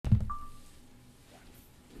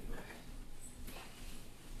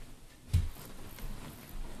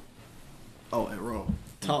Oh, and roll.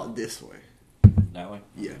 Talk this way. That way?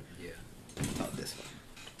 Yeah. Talk this way.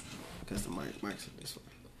 Because the mic's this way.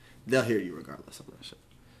 They'll hear you regardless. I'm not sure.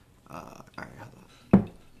 All right, hold on. All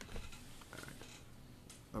right.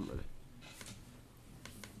 I'm ready.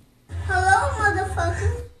 Hello,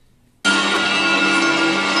 motherfucker.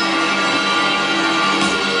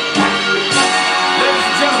 Ladies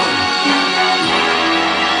and gentlemen.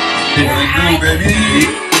 Here we go,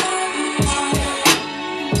 baby.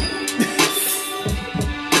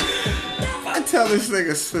 Tell this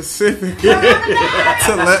nigga specific to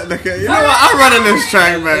let the you know what? I'm running this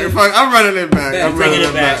track back. Fuck, I'm running it back. I'm running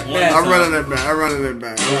it back. I'm running it back. I'm running it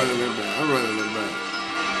back. I'm running it back. I'm running it back.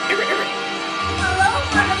 Hello,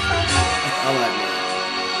 motherfucker. I like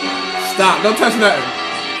that. Stop! Don't touch nothing.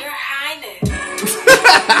 Your Highness.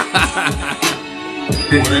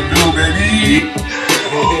 What it do, baby?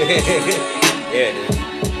 Yeah, it is.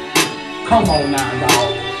 Come on now,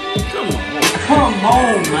 dog. Come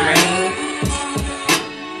on, man.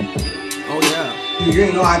 Oh yeah. You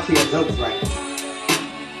ain't know I tell jokes right.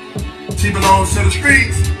 She belongs to the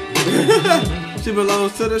streets. She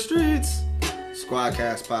belongs to the streets.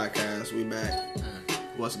 SQUADcast podcast. We back.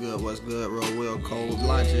 What's good? What's good? Roll Will, Cold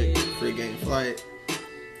Logic, Free Game Flight.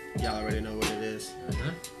 Y'all already know what it is.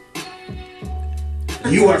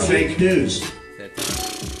 You are fake news.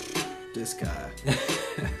 This guy.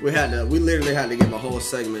 We literally had to give a whole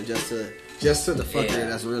segment just to the fuckery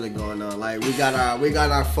that's really going on. Like we got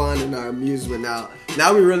our fun and our amusement now.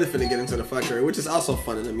 Now we really finna get into the fuckery, which is also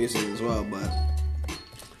fun and amusing as well. But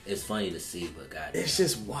it's funny to see, but God, it's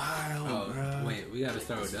just wild, bro. Wait, we gotta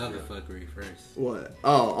start with the other fuckery first. What?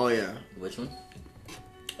 Oh yeah. Which one?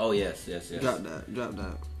 Oh yes. Drop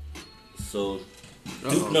that. So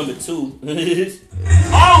Duke number 2.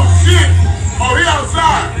 Oh shit! Oh, he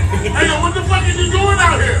outside. Hey, yo, what the fuck is you doing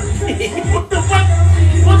out here? What the fuck?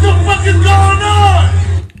 What the fuck is going on?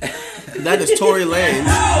 That is Tory Lanez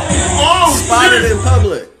Oh spotted shit! in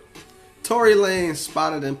public. Tory Lanez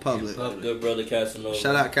spotted in public. Good brother Casanova.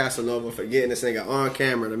 Shout out Casanova for getting this nigga on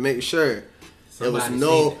camera to make sure it was Somebody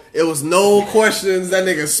no questions. That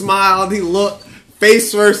nigga smiled. He looked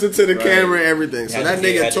face first into the camera and everything. So that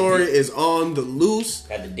nigga Tory is on the loose.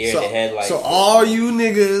 Had the deer in the headlights. So all you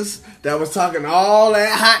niggas that was talking all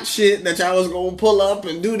that hot shit that y'all was gonna pull up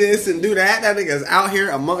and do this and do that, that nigga's out here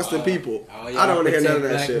amongst the people. I don't want to hear none of that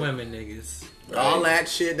black shit. Women niggas. Right. All that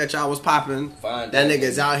shit that y'all was popping, Fine, that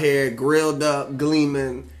nigga's out here grilled up,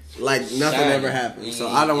 gleaming like nothing ever happened. So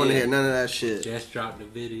I don't want to hear none of that shit. Just dropped the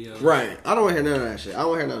video. Right. I don't want to hear none of that shit. I don't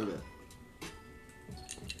want to hear none of it.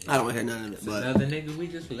 I don't want to hear none of it. It's but another nigga we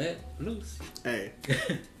just let loose. Hey.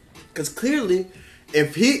 Because clearly,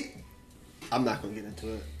 if he... I'm not going to get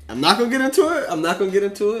into it. I'm not going to get into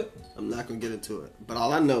it. But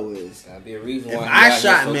all I know is... Gotta be a reason if why I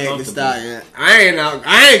shot Meg Thee Stallion, I ain't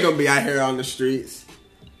going to be out here on the streets.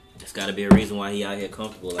 It's gotta be a reason why he out here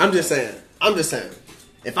comfortable. Like I'm just saying.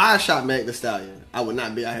 If I shot Meg Thee Stallion, I would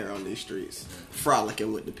not be out here on these streets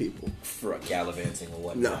frolicking with the people. For gallivanting or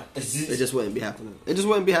whatnot. No. It just wouldn't be happening.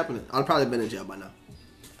 I'd probably been in jail by now.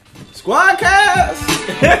 SQUADcast!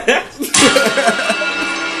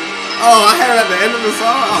 Oh, I had it at the end of the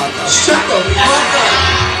song? Oh, no. Shut the fuck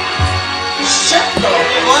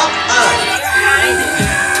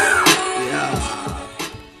Yeah.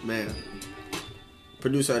 up. Man.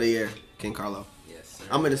 Producer of the year, King Carlo. Yes, sir.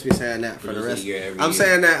 I'm gonna just be saying that for the rest. I'm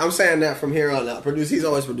saying that from here on out. He's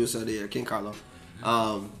always producer of the year, King Carlo. It's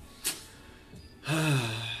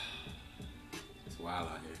wild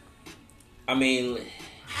out here. I mean,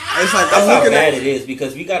 it's like that's I'm how looking bad at it is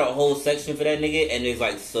because we got a whole section for that nigga, and there's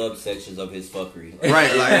like subsections of his fuckery.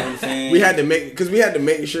 right. You know Like what I'm saying? we had to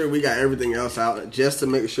make sure we got everything else out just to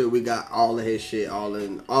make sure we got all of his shit all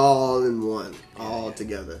in one, all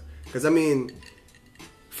together. Because I mean,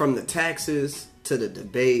 from the taxes to the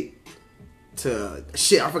debate. To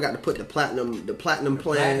shit, I forgot to put the platinum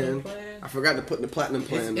plan. I forgot to put the platinum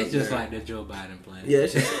plan. It's just like the Joe Biden plan. Yeah,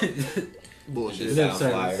 it's just bullshit. Lip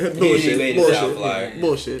service.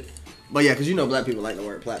 Bullshit. But yeah, because you know black people like the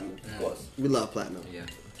word platinum. Of course. We love platinum. Yeah.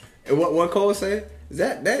 And what Cole say? Is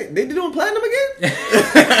that they doing platinum again?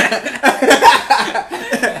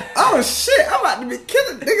 Oh shit! I'm about to be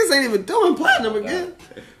killing. Niggas ain't even doing platinum again.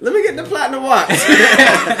 Let me get the platinum watch.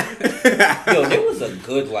 Yo, there was a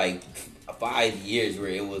good 5 years where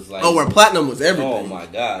it was like where platinum was everything. Oh my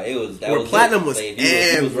god, platinum was like,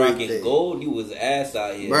 everything. He was rocking gold. He was ass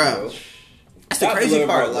out here, bro. That's the crazy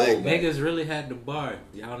part. Like niggas really had the bar.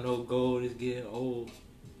 Y'all know gold is getting old.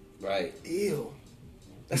 Right. Ew.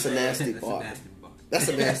 That's a nasty bar. That's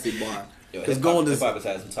a nasty bar. Because gold is hip-hop has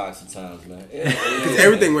had some toxic times, man. because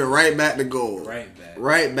everything went right back to gold. Right back.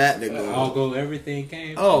 Right back to gold. All gold, everything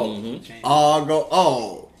came. Oh, Changed. all go.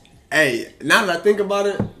 Oh, hey. Now that I think about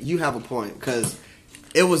it, you have a point because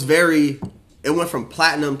it was very. It went from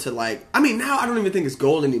platinum to like. I mean, now I don't even think it's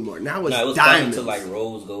gold anymore. Now it's No, it was starting diamonds. to like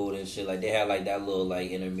rose gold and shit. Like they had like that little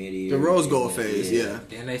like intermediate. The rose gold phase, yeah.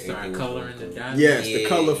 Then they started Everything was coloring the gold. diamonds. Yes, the Yeah,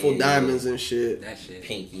 colorful yeah. diamonds and shit. That shit.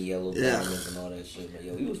 Pinky yellow Yeah. diamonds and all that shit. But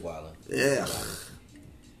yo, he was wildin'. Yeah.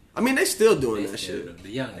 I mean, they still doing They that still shit. do.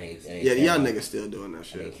 The young niggas. Yeah, the young niggas still doing that And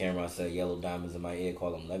shit. Cameron said yellow diamonds in my ear,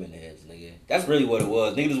 call them lemon heads, nigga. That's really what it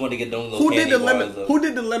was. Niggas just wanted to get them little Who did candy the lemon? bars up. Who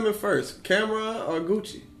did the lemon first? Camera or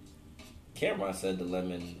Gucci? Cameron said the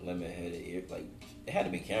lemon head ear, like it had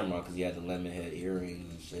to be Cameron because he had the lemon head earrings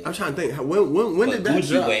and shit. I'm trying to think. When But did that Gucci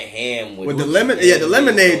drop? went ham with the Gucci. lemon, yeah, the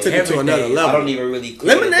lemonade So took it to another everything. I level. don't even really. credit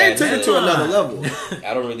Lemonade that took it to man. another level.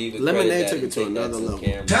 I don't really even. Lemonade credit took that it to and take another that level.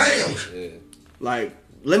 Cameron. Damn. Yeah. Like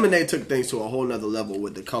lemonade took things to a whole nother level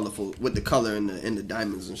with the the color and the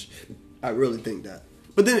diamonds and shit. I really think that.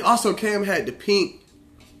 But then also Cam had the pink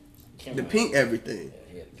everything.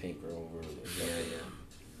 Yeah, he had the pink over.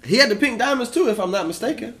 He had the pink diamonds too, if I'm not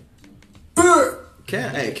mistaken.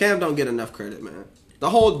 Cam don't get enough credit, man. The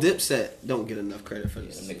whole Dipset don't get enough credit for Them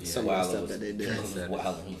niggas some of the stuff that they did. Niggas was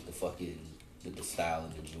wildin' with the fucking with the style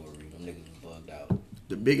and the jewelry. Them niggas was bugged out.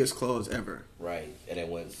 The biggest clothes ever. Right, and it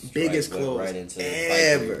went Biggest went clothes right into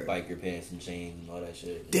ever. biker pants and chains and all that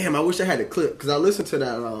shit. Damn, I wish I had a clip because I listened to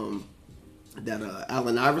that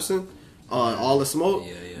Allen Iverson on All the Smoke.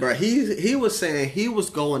 Yeah. But he was saying he was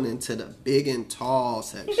going into the big and tall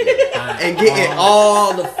section and getting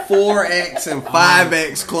all the 4X and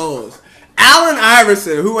 5X clothes. Allen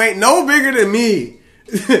Iverson, who ain't no bigger than me,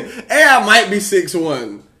 and I might be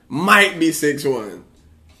 6'1", might be 6'1",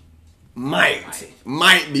 might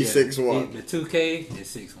be 6'1". The 2K is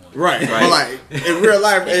 6'1". Right. But like in real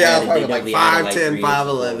life, They AI added- probably they like definitely added, like, 5'10", 3 inches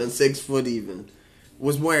 5'11", more. 6 foot even.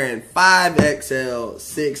 Was wearing 5XL,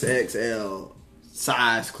 6XL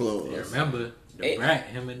size clothes. Yeah, remember, Hey.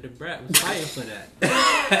 him and the Brat was fighting for that.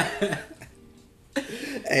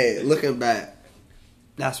 Hey, looking back,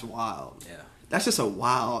 that's wild. Yeah. That's just a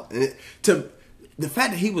wild. And the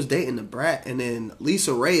fact that he was dating the Brat and then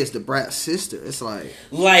Lisa Ray is the Brat's sister. It's like,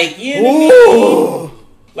 Like ooh,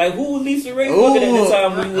 like who was Lisa Ray looking at the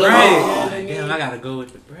time when we were Right. Damn, I gotta go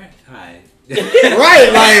with the Brat. Alright.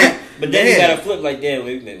 right, like. But then you damn. gotta flip like, damn,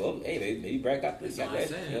 maybe Brad got this, got that.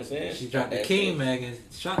 That's what I'm You know what I'm saying? She dropped the That King shit. mag and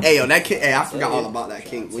shot. Hey, yo, that king. Hey, I forgot Yeah. all about that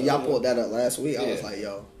king. When y'all pulled that up last week, I was Yeah. like,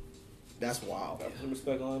 yo, that's wild. Got some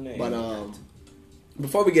respect on that. But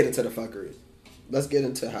before we get into the fuckery, let's get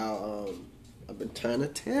into how I've been trying to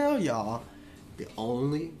tell y'all the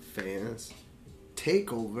OnlyFans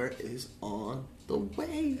takeover is on the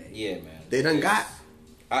way. Yeah, man. They done got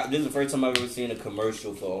This is the first time I've ever seen a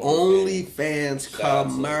commercial for OnlyFans Shout out to-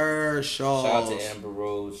 commercials. Shout out to Amber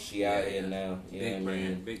Rose. She out here now. You know what I Big mean?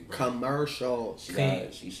 brand, big brand. Commercials. She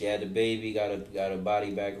had the baby, got her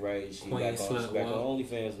body back right. She Queen back on slut back on walk.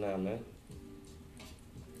 OnlyFans now, man.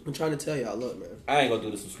 I'm trying to tell y'all, look, man. I ain't gonna do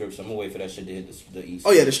the subscription. I'm gonna wait for that shit to hit the East.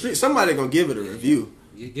 Oh yeah, the street. Somebody gonna give it a review.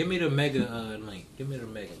 Give me the mega link. Give me the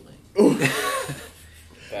mega link.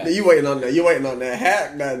 Facts. You waiting on that? You waiting on that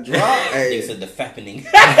hack that drop? They Hey, said the fappening. the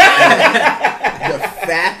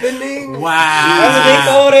fappening. Wow. That's what they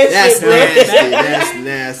call that That's shit, bro. nasty. That's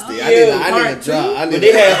nasty. I need a drop. I need When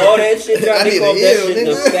they had all that shit drop, I they need called a that ew, shit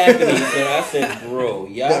the nigga. fappening. So I said, bro,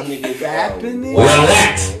 y'all The niggas fappening? are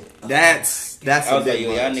wild. Relax. That's I a was like, bit yo,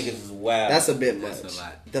 y'all much. niggas is wild. That's a bit much. That's a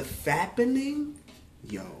lot. The fappening,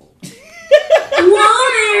 yo, Whoa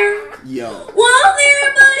there! yo, Whoa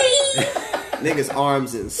there, buddy! niggas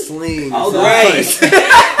arms in slings. All son. right.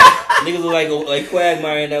 Niggas look like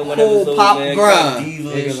Quagmire in that one Whole episode, pop, man. bruh.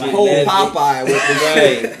 Diesel and shit, Whole man. Popeye with the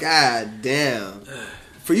Right. shit. God damn.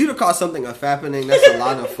 For you to call something a fappening, that's a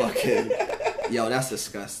lot of fucking. Yo, that's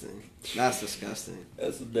disgusting. That's disgusting.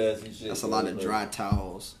 That's some nasty shit. That's a lot of dry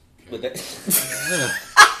towels. But that,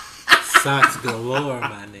 Socks galore,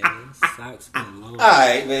 my nigga. Socks galore.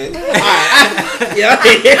 alright, man. Alright. Yeah,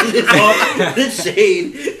 this off the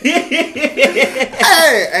shade.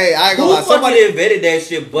 Hey, I ain't gonna Who lie. fucking Somebody invented that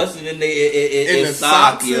shit busting in In the the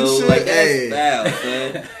sock, socks yo? and shit? Like, that's Hey. style,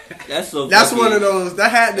 man. That's so That's fucking, one of those.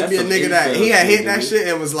 That had to That's be a some nigga that incel he had shit, hit that dude. shit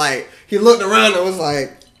and was like, he looked around and was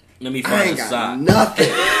like, Let me I find ain't a got sock. nothing.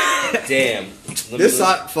 Damn. This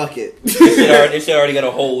sock, fuck it. This shit already got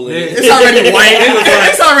a hole in it. It's already white.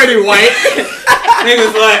 It's already white.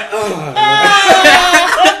 Niggas like,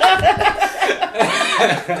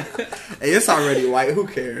 Hey, it's already white. Who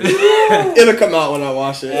cares? It'll come out when I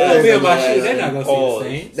wash it. Yeah, me It'll and my come out. shit, they're not gonna see the Pause.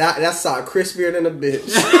 same. That sock crispier than a bitch.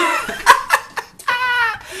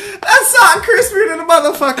 lot crispier than a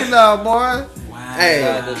motherfucker now, boy. Wow.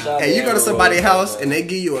 Hey, you go to somebody's house and they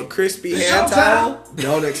give you a crispy hand towel,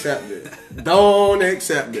 don't accept it. Don't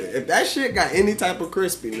accept it. If that shit got any type of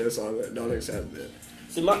crispiness on it, don't accept it.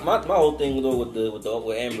 See, my whole thing though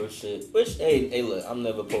with Amber shit, which hey, look, I'm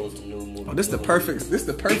never opposed to new movie. Oh, this the perfect. This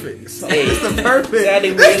the perfect. Hey, this the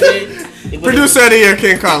perfect. Producer of the year,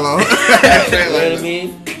 King Carlo. You know what I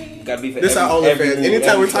mean? Gotta be for This every, our OnlyFans. every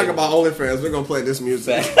Anytime we every talk segment. about OnlyFans, we're gonna play this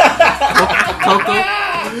music. Coco.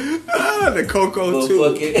 The Coco Well, too.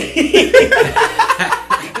 fuck it.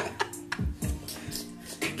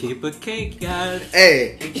 Keep a cake, guys.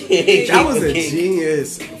 Hey, that was a King.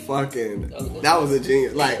 genius fucking. That was a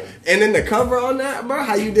genius. Like, and then the cover on that, bro.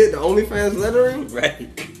 How you did the OnlyFans lettering? Right.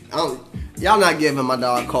 Y'all not giving my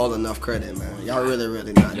dog Cole enough credit, man. Y'all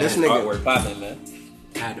really not. This That's nigga. artwork popping, man.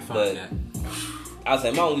 I had to But find that. I was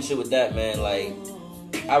like, my only shit with that, man, like,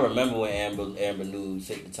 I remember when Amber News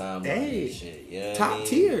hit the time. Hey, and shit, you know what I Top mean?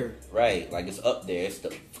 tier. Right, like it's up there. It's the,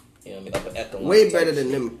 you know what I mean, upper echelon. Way type better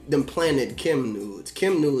than shit. them planted Kim nudes.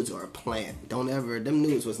 Kim nudes are a plant. Them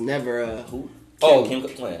nudes was never a. Who? Kim. Kim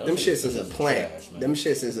Plant. Them shits is a plant. Them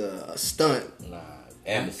shits is a stunt. Nah,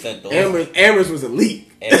 Amber sent those. Amber's was a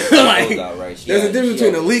leak. Amber sent Like, those out, right? there's a difference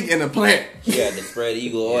between a leak and a plant. She had the spread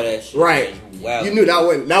eagle, all that shit. Right. Wow. You knew that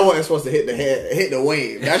wasn't supposed to hit the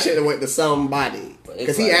wave. That shit went to somebody.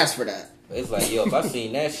 Because he asked for that. It's like, yo, if I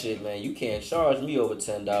seen that shit, man, you can't charge me over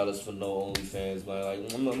 $10 for no OnlyFans, man.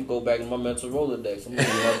 Like, I'm gonna go back in my mental Rolodex. I'm gonna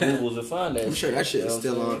do my Googles and find that. I'm sure that shit is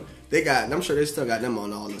still on. I'm sure they still got them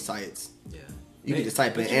on all the sites. Yeah. You can just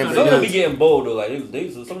type in Some Amber of them be Nudes. getting bold though. Like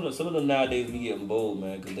some of them nowadays be getting bold,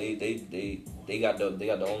 man, because they got the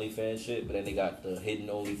OnlyFans shit, but then they got the hidden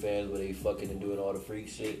OnlyFans where they fucking and doing all the freak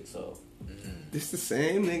shit. So This the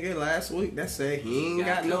same nigga last week that said he ain't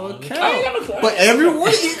got no I ain't account. got no account. But every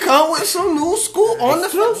week he come with some new scoop on the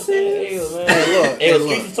hey, fence. man. Hey, look. Hey,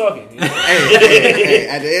 streets is talking. You know? Hey,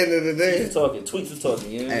 at the end of the Tweets day. is talking. Tweets is talking.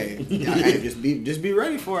 You know? Hey, hey, just be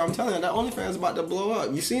ready for it. I'm telling you, that OnlyFans about to blow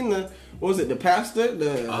up. You seen the the pastor?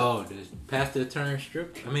 The pastor turned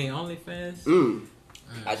strip. I mean, OnlyFans.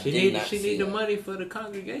 I She did not need see the that. money for the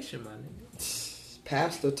congregation, my nigga.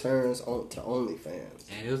 pastor turns on to OnlyFans.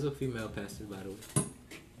 And it was a female pastor, by the way.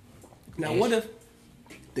 Now, what if?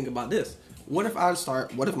 Think about this. What if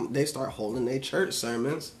they start holding their church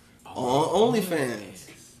sermons on OnlyFans?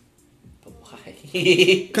 But why?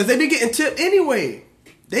 Because they be getting tipped anyway.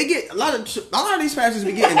 They get a lot of these pastors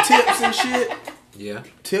be getting tips and shit. Yeah.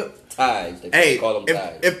 Tip. Ties. They Hey, call them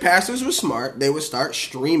ties. if pastors were smart, they would start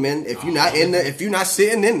streaming. If you're not in there, if you're not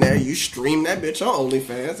sitting in there, you stream that bitch on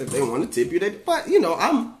OnlyFans. If they want to tip you, but you know,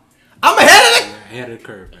 I'm ahead of it. Ahead of the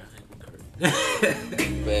curve,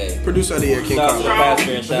 man. Man. Producer of the year, King Shout out to the Carlo.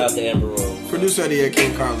 pastor and shout out to Amber Rose. Producer of the year,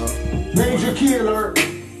 King Carlo. Major killer.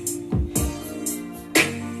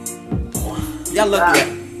 Y'all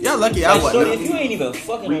lucky. Y'all lucky. I Like, shorty, if wasn't. you ain't even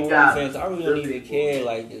fucking on OnlyFans, I really don't even care.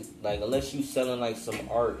 Like unless you selling like some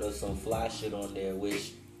art or some fly shit on there,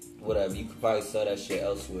 which whatever, you could probably sell that shit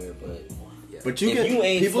elsewhere. But you if can. you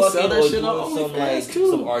ain't People fucking sell that or shit on doing some like OnlyFans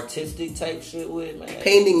too. some artistic type shit with, man,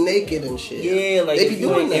 Painting naked and shit. yeah, like they if be you,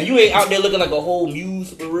 doing ain't, that. if you ain't out there looking like a whole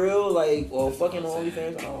muse for real, like or fucking on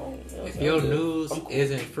OnlyFans, I don't. You know, If your news I'm cool.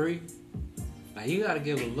 isn't free, like you gotta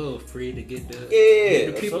give a little free to get the Yeah,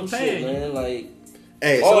 get the people some shit, paying. man. Like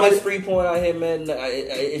Hey, all this free porn out here, man.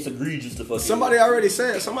 It's egregious to fucking. Somebody already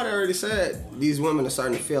said these women are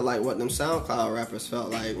starting to feel like what them SoundCloud rappers felt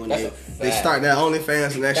like when That's a they fact. start that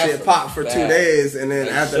OnlyFans and that That's shit a pop for 2 fact. days and then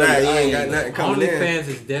Like, after shorty, that you I ain't got ain't- nothing coming in. OnlyFans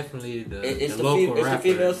is definitely It's the the local rapper.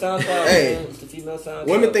 female SoundCloud. Hey. Man. It's the female SoundCloud.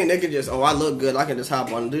 Women think they can just I look good, I can just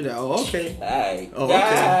hop on and do that. Oh, okay. Hey. Oh,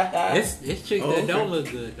 okay. It's chicks Oh, that okay. don't look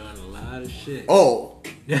good doing a lot of shit. Oh,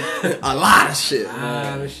 a lot of shit. A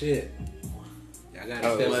lot of shit. I gotta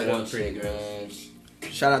Oh, step it's it one up pretty chick, girl.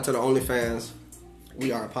 man. Shout out to the OnlyFans.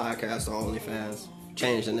 We are a podcast on OnlyFans.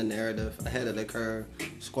 Changing the narrative, ahead of the curve.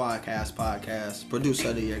 SQUADcast podcast. Producer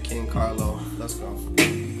of the year, King Carlo. Let's go.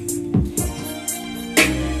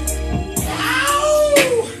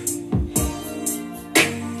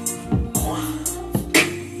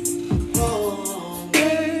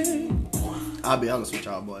 I'll be honest with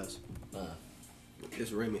y'all boys.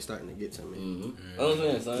 This Remy starting to get to me.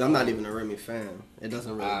 Mm-hmm. I'm not even a Remy fan. It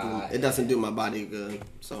doesn't really it doesn't do my body good.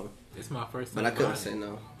 So, It's my first time. but I couldn't buying say it.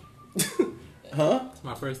 no. Huh? It's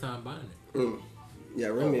my first time buying it. Yeah,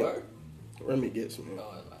 Remy gets me.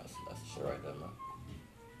 Oh, that's shit right there, man.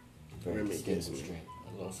 Remy Very gets skin me. stream.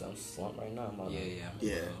 I'm gonna say I'm slumped right now, man. Yeah.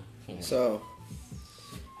 Yeah. So,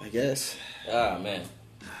 I guess Ah, man.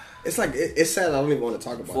 it's like it's sad. I don't even want to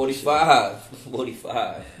talk about. 45.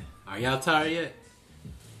 45. Are y'all tired yet?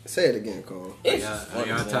 Say it again, Cole. It's Are funny,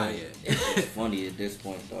 y'all man. tired yet? It's funny at this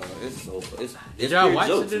point, dog. It's so. Did y'all watch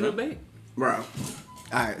jokes, the man. debate? Bro.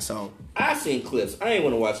 Alright, so I seen clips. I ain't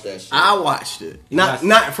want to watch that shit. I watched it.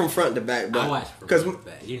 Not from front to back, but I watched from front to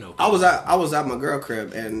back. You know, I was at my girl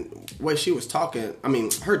crib, and when she was talking, I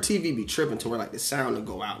mean, her TV be tripping to where like the sound will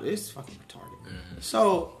go out. It's fucking retarded. Mm-hmm.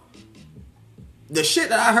 So the shit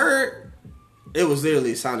that I heard, it was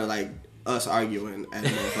literally sounded like us arguing at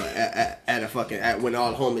when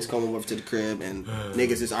all the homies come over to the crib and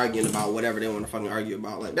niggas is arguing about whatever they want to fucking argue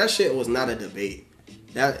about. Like that shit was not a debate.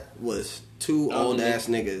 That was two old ass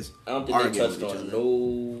niggas. I don't think they arguing touched with on each other.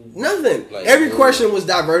 no. Nothing. Every question was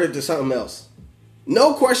diverted to something else.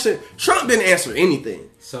 No question. Trump didn't answer anything.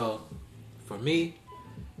 So, for me,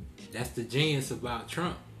 that's the genius about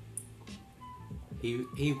Trump.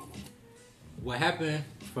 He what happened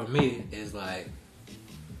for me is like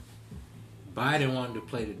Biden wanted to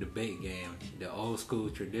play the debate game, the old school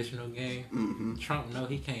traditional game. Mm-hmm. Trump know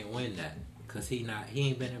he can't win that because he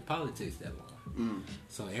ain't been in politics that long.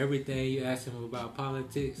 So everything you ask him about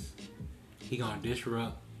politics, he gonna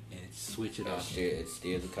disrupt and switch it up. It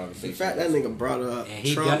steers the conversation. In fact, that nigga brought up And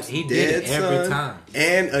he Trump's did dead it every son time.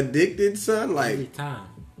 and addicted son. Every Like time.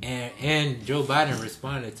 And Joe Biden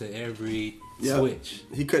responded to every switch.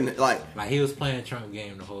 he couldn't Like he was playing Trump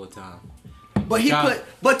game the whole time.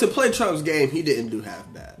 But to play Trump's game, he didn't do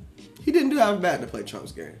half bad. He didn't do half bad to play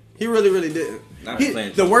Trump's game. He really didn't.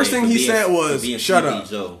 The worst thing he said was shut up.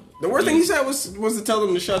 The worst thing he said was to tell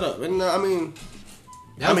them to shut up. And that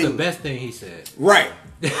was the best thing he said. Right.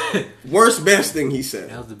 Worst best thing he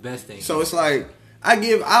said. That was the best thing. So it's like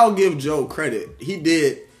I'll give Joe credit.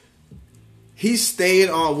 He stayed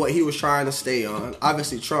on what he was trying to stay on.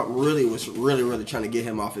 Obviously Trump was really trying to get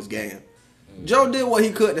him off his game. Joe did what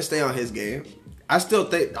he could to stay on his game. I still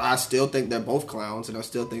think they're both clowns, and I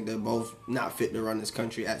still think they're both not fit to run this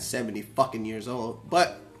country at 70 fucking years old.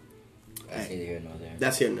 But That's neither here nor there.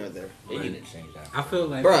 That's here nor there. They need to change that. I feel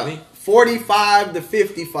like, bruh, 45 to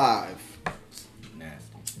 55.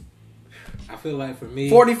 Nasty. I feel like for me,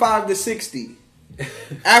 45 to 60.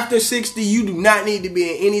 After 60, you do not need to be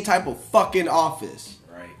in any type of fucking office.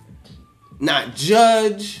 Right. Not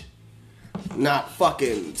judge, not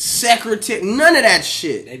fucking secretary, none of that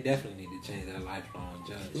shit. they definitely need to change that lifelong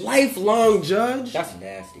judge. Lifelong judge? That's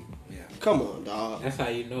nasty. Yeah. Come on, dog. That's how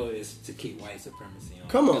you know it's to keep white supremacy on.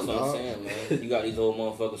 Come on, That's what dog. I'm saying, man. You got these old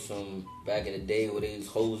motherfuckers from back in the day where they was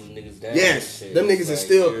hosing niggas down. Yes, and shit. them niggas It's like,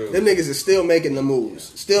 is still making the moves.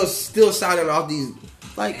 Still signing off these.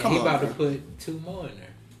 Like, And come he on. about bro. to put 2 more in there.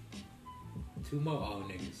 2 more old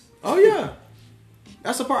niggas. Oh yeah,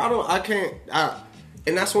 that's the part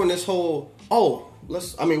and that's when this whole we're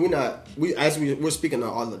speaking on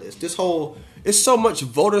all of this. This whole, it's so much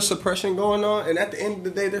voter suppression going on, and at the end of the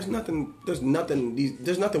day, there's nothing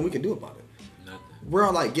we can do about it. Nothing. We're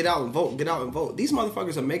all like, get out and vote. These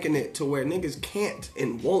motherfuckers are making it to where niggas can't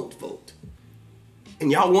and won't vote.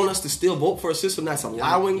 And y'all want us to still vote for a system that's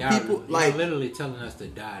allowing people y'all like literally telling us to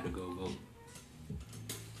die to go vote.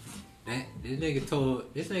 This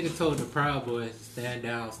nigga told the Proud Boys to stand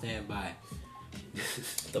down, stand by.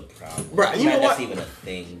 The problem. Bruh, you know that's what? even a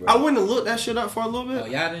thing, bro. I went and looked that shit up for a little bit. Oh,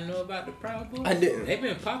 y'all didn't know about the Proud Boys? I didn't. They've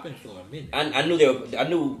been popping for a minute. I knew I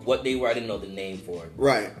knew what they were. I didn't know the name for it.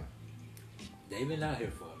 Right. They've been out here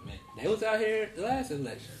for a minute. They was out here the last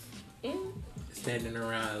election. Standing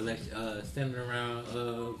around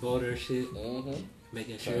voter shit. Mm-hmm.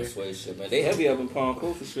 Making Trying sure. to sway shit, man. They heavy up in Palm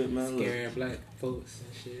Coast for shit, man. Look. Scaring black folks and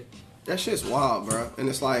shit. That shit's wild, bro. And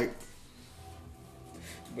it's like,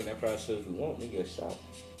 But that probably shit if you want, nigga, get shot.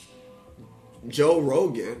 Joe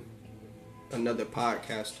Rogan, another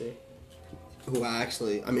podcaster,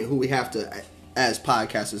 who we have to, as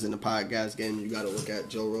podcasters in the podcast game, you got to look at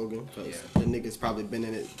Joe Rogan because the nigga's probably been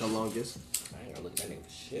in it the longest. I ain't gonna look at that nigga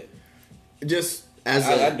for shit. Just as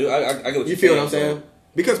I get what you feel what I'm saying?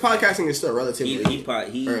 Because podcasting is still relatively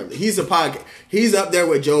early. He's up there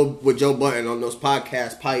with Joe Budden on those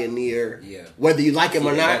podcasts, Pioneer. Yeah. Whether you like him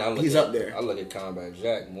or not, he's up there. I look at Combat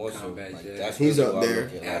Jack more so. Combat Like, Jack. that's He's really up what I there.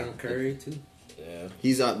 look at, Adam like, Curry too. Yeah.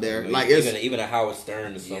 He's up there. Like even a Howard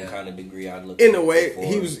Stern to some kind of degree. I look in at a way before.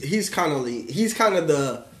 he's kind of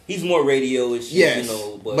the. He's more radio-ish, Yes, you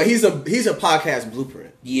know, but he's a podcast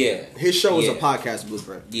blueprint. Yeah, His show is a podcast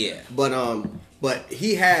blueprint. Yeah, but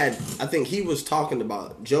he had, I think he was talking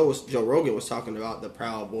about Joe Rogan was talking about the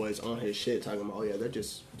Proud Boys on his shit, talking about they're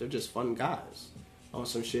just fun guys on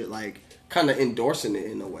some shit, like kind of endorsing it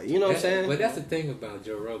in a way. You know what I'm saying? But that's the thing about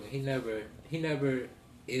Joe Rogan. He never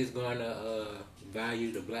is going to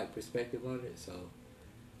value the black perspective on it. So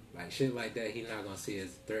Like shit like that, he not gonna see as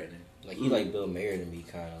threatening. Like he like Bill Maher to me,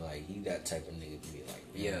 kind of like he that type of nigga to me. Like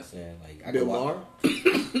you know what I'm saying, like I Bill Maher.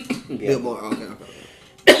 Yeah. Bill Maher. Okay.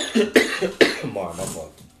 Maher, my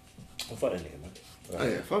fault. I'm fuck that nigga, man. Oh,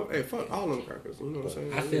 yeah, fuck all them crackers. You know what I'm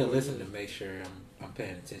saying? I still listen to make sure I'm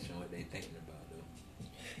paying attention to what they thinking about though.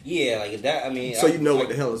 Yeah, like that. I mean, so you know what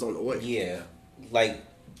the hell is on the way. Yeah, like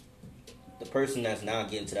the person that's now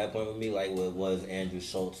getting to that point with me, like what was Andrew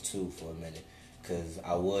Schultz too for a minute, because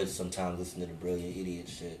I would sometimes listen to the Brilliant Idiot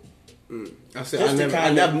shit. I said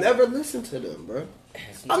I've never listened to them, bro.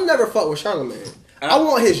 I've never fucked with Charlamagne. I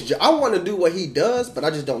want to do what he does, but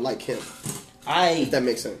I just don't like him. If that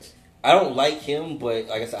makes sense. I don't like him, but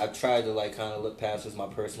like I said, I tried to like kind of look past just my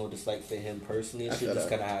personal dislike for him personally and shit, just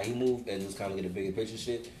kind of how he moved and just kind of get a bigger picture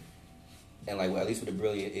shit. And like, well, at least with the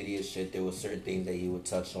Brilliant Idiot shit, there was certain things that he would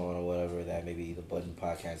touch on or whatever that maybe the Button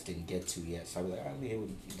podcast didn't get to yet. So I was like, I need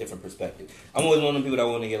a different perspective. I'm always one of them people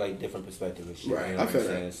that want to hear like different perspective and shit. Right, you know I feel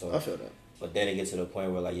that. So, I feel that. But then it gets to the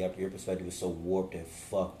point where like, your perspective is so warped and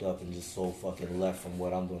fucked up and just so fucking left from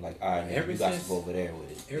what I'm doing. Like, all right, man, you got to go over there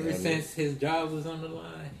with it. Ever since his job was on the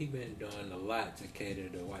line, he been doing a lot to cater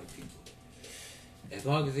to white people. As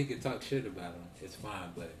long as he can talk shit about them, it's fine.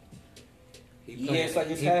 But it's like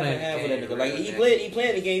it's half and half with that nigga. Like he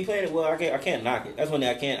playing the game, he playing it well. I can't knock it. That's one thing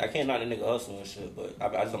I can't knock the nigga hustle and shit. But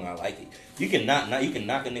I just don't like it. You can knock a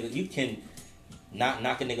nigga. You can not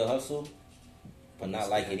knock a nigga hustle. But not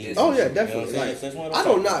like it either. Oh yeah, definitely. Like, I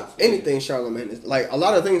don't knock anything Charlamagne is like. A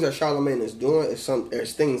lot of things that Charlamagne is doing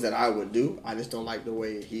there's things that I would do. I just don't like the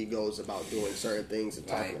way he goes about doing certain things and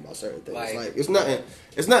talking about certain things. Like it's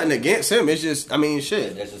nothing against him. It's just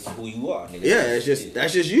shit. That's just who you are, nigga. Yeah,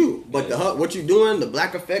 that's just you. But what you doing, the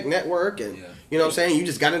Black Effect Network, and you know what I'm saying. You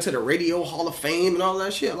just got into the Radio Hall of Fame and all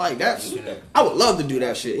that shit. Like that's, I would love to do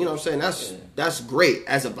that shit. You know what I'm saying. That's great.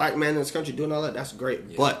 As a black man in this country doing all that, that's great.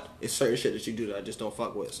 Yeah. But it's certain shit that you do that I just don't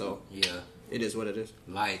fuck with. So it is what it is.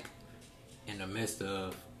 Like in the midst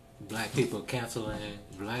of black people canceling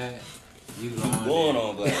Vlad, you going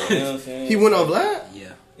on Vlad. You know what I'm saying? He went on Vlad?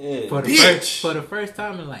 Yeah. For the first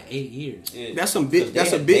time in like 8 years. Yeah. That's a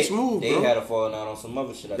bitch move, bro. They had a falling out on some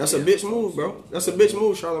other shit. That's a bitch move, bro. That's a bitch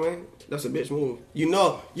move, Charlamagne. That's a bitch move. You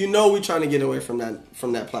know we trying to get away from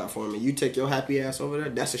that platform, and you take your happy ass over there.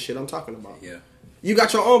 That's the shit I'm talking about. Yeah. You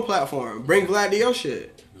got your own platform. Bring Vlad to your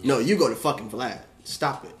shit. Yeah. No, you go to fucking Vlad.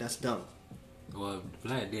 Stop it. That's dumb. Well,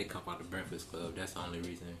 Vlad did come out the Breakfast Club. That's the only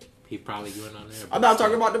reason he probably going on there. I'm not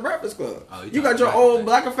talking about the Breakfast Club. Oh, you got your own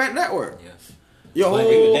Black Effect Network. Yes.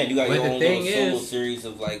 Even then, you got your own little solo series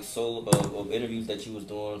of like of interviews that you was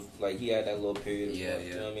doing. Like he had that little period.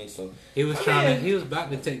 You know what I mean? So he was he was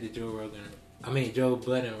about to take the Joe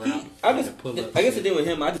Budden route. I guess the thing with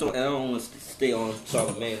him, I don't want to stay on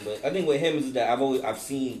Charlamagne, but I think with him is that I've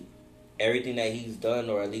seen everything that he's done,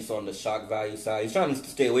 or at least on the shock value side. He's trying to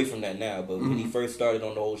stay away from that now, but when he first started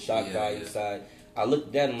on the whole shock value side, I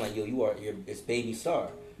looked at him like, yo, it's Baby Star.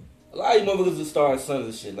 A lot of you motherfuckers are Star's sons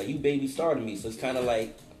and shit. Like, you Baby Star to me. So it's kind of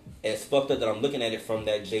like, it's fucked up that I'm looking at it from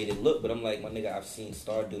that jaded look. But I'm like, my nigga, I've seen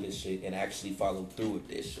Star do this shit and actually follow through with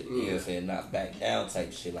this shit. You know what I'm saying? Not back down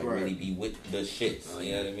type shit. Like, really be with the shits.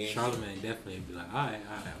 You know what I mean? Charlamagne definitely be like, all right,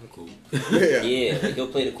 I'm cool. Yeah, like, he'll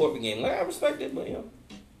play the corporate game. Like, I respect it, but, you know.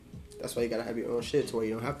 That's why you gotta have your own shit to where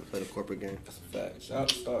you don't have to play the corporate game. That's a fact. Shout out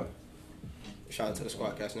to Star. Shout out to the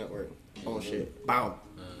SQUADcast Network. Own shit. Bow.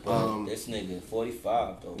 This nigga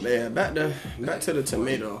 45 though. Yeah, back to the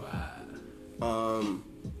tomato.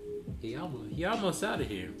 He almost out of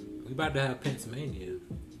here. We about to have Pennsylvania.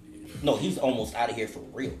 No, he's almost out of here for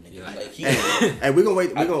real, nigga. Yeah. Like, hey, we're gonna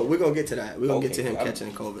wait. We're gonna get to that. We're gonna get to him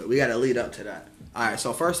catching COVID. We gotta lead up to that. All right.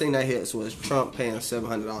 So first thing that hits was Trump paying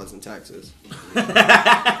 $700 in taxes.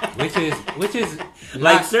 which is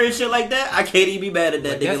like certain shit like that. I can't even be mad at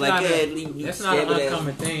that nigga. Like, that's not an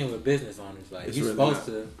uncommon thing with business owners. Like you're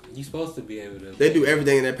supposed to be able to. They do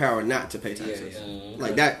everything in their power not to pay taxes. Yeah.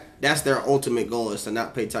 Like that's their ultimate goal, is to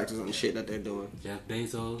not pay taxes on the shit that they're doing. Jeff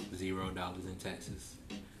Bezos, $0 in taxes.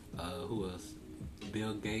 Who else?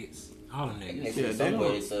 Bill Gates. All them niggas. Yeah,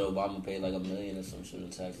 somebody said Obama paid like $1 million or some shit in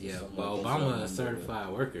taxes. Yeah, but Obama is a certified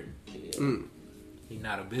worker. Yeah. He's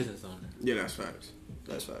not a business owner. Yeah, that's facts.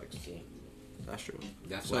 That's facts. Yeah. That's true.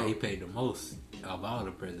 That's why he paid the most of all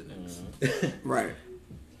the presidents. Right.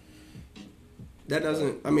 That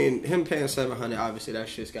doesn't. I mean, him paying $700. Obviously, that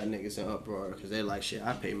shit's got niggas in uproar because they're like, shit,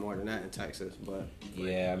 I pay more than that in taxes. But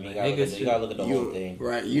yeah, I mean, you gotta look at the whole thing.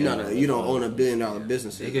 Right. You don't own $1 billion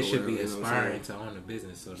business. Niggas should be aspiring to own a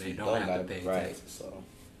business so they don't have to pay taxes. So.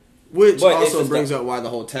 Which also brings up why the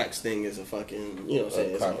whole tax thing is a fucking, you know what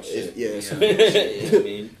I'm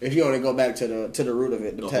saying? If you want to go back to the root of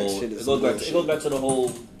it, the tax shit is it goes back to the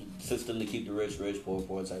whole system to keep the rich,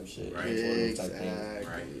 poor type shit. Right. Exactly.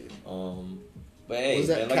 But hey, was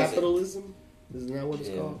that man, like capitalism? Isn't that what it's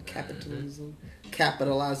Yeah. called? Capitalism.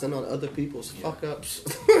 Capitalizing on other people's fuck ups.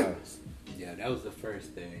 Yeah, that was the first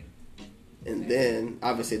thing. And then,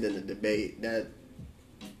 obviously, then the debate that.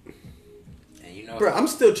 And you know, Bro, I'm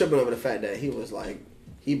still tripping over the fact that he was like,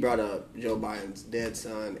 he brought up Joe Biden's dead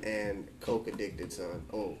son and coke addicted son.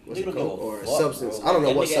 Oh, was it coke or substance? Bro. I don't know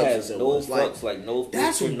That what nigga substance has it no was. fucks, no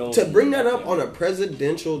that's filter, no to bring that up nothing. on a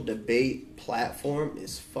presidential debate platform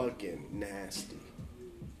is fucking nasty.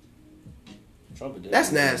 Trump a different That's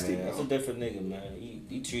nigga, nasty, man. bro. That's a different nigga, man.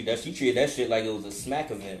 He treated that shit like it was a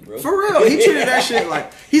smack event, bro. For real, he treated that shit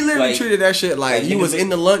like he literally Like- treated that shit like like you niggas was that- in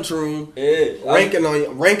the lunchroom Yeah, ranking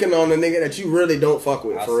on the nigga that you really don't fuck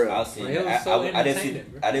with. For real, I seen It it. was so I didn't see. entertaining,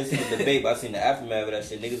 bro. I didn't see the debate, but I seen the aftermath of that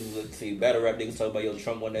shit. Niggas was see battle rap. Niggas talking about yo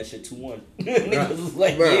Trump won that shit 2-1. Niggas was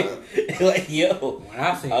like Bruh. yeah, like yo. when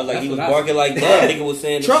I seen, I was like that's he was what I barking seen. like that. Nigga was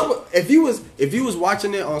saying Trump. If you was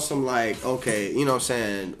watching it on some like okay, you know what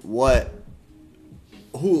I'm saying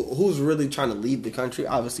who's really trying to lead the country?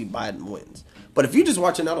 Obviously Biden wins. But if you just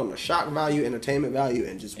watching that on the shock value, entertainment value,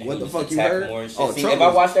 and just And what he the was fuck you attacking heard? more and shit. Oh, See, Trump if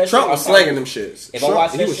I watch that Trump shit, was I'm slanging probably- them shits. If Trump, I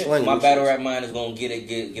watch he that was shit, slanging my them battle shits. rap mind is gonna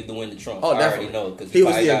give the win to Trump. Oh, I already definitely. know because He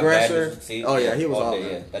was the aggressor. Oh, yeah, he was all all day.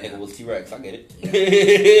 that. Yeah, that nigga was T-Rex. I get it.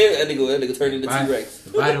 that nigga turned into T-Rex.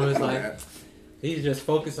 Biden was like, he's just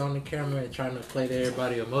focused on the camera and trying to play to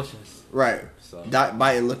everybody's emotions. Right. So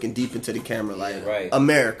Biden looking deep into the camera like, Right.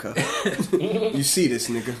 America. You see this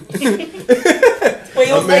nigga. Wait,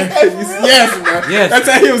 it was like that for real? Yes, bro. Yes. That's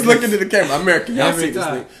how he was looking to the camera. America, y'all Every see this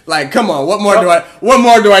time. nigga. Like, come on, what more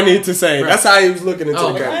do I need to say? Right. That's how he was looking into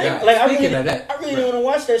Oh, the camera. yeah. Speaking of that, I really didn't want to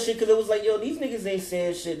watch that shit because it was like, yo, these niggas ain't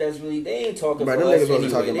saying shit that's really, they ain't talking Right, for them us niggas wasn't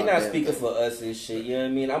anyway. talking They about not that. speaking for us and shit, you know what I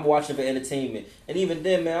mean? I'm watching for entertainment. And even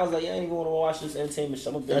then, man, I was like, I ain't even want to watch this entertainment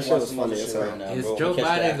shit. I'm That gonna shit watch was some other funny shit as hell. right now, Is bro. Joe I'm gonna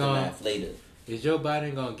catch Biden the gonna- aftermath later. is Joe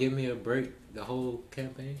Biden gonna give me a break the whole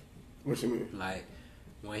campaign? What you mean? Like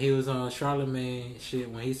when he was on Charlemagne shit,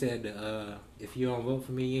 when he said, "If you don't vote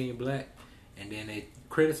for me, you ain't black," and then they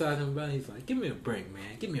criticized him about it, he's like, "Give me a break, man.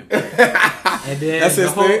 Give me a break." And then That's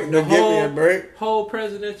his thing? the To give me a break? whole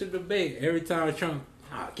presidential debate, every time Trump,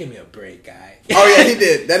 give me a break, guy. Oh, yeah, he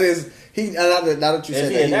did. That is, now that you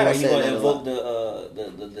said that, he now was you saying gonna that a invoke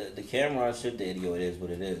lot. the camera and shit. Yo, it is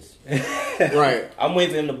what it is. Right. I'm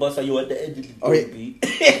waiting for him to bust out you at the edge of the Oh, he-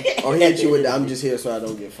 beat. Or he hit you with the, I'm just here so I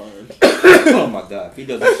don't get fired. Oh my god, if he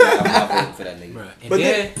does that shit, I'm not voting for that nigga. Bruh. And But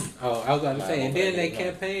then, I was about to Nah, say, I and won't then they vote for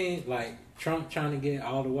that, campaign like Trump trying to get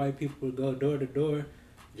all the white people to go door to door.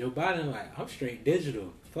 Joe Biden like, I'm straight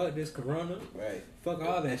digital. Fuck this corona. Right. Fuck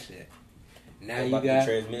all that shit. Now I'm you about to got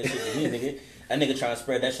transmit shit to me, nigga. That nigga trying to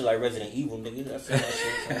spread that shit like Resident Evil, nigga. That's that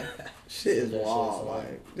shit. Son. Shit is That wild.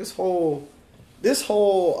 shit's Like, this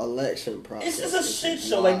whole election process. It's just a is shit just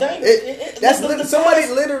show. wild. Like that. That's the somebody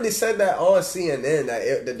past. literally said that on CNN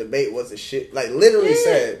that the debate was a shit. Like literally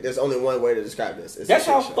said, there's only one way to describe this. It's That's a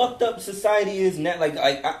shit how show. fucked up society is now. Like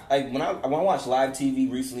when I watch live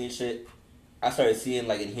TV recently and shit, I started seeing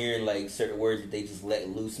like and hearing like certain words that they just let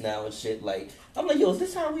loose now and shit. Like I'm like, yo, is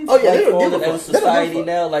this how we Oh, yeah, they don't give a as a fuck. They don't give a society fuck.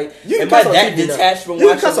 now? Like, You can am I cuss on that TV detached now. from You can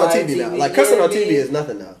watching cuss on live TV now. TV? Like You cussing know on what I TV mean? is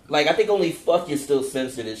nothing now. Like I think only fuck is still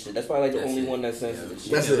censored and shit. That's probably like the That's only it. one that's censored and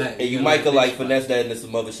shit. That's it. And you might could like finesse that into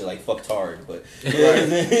some other shit like fuck tard, but you know what I'm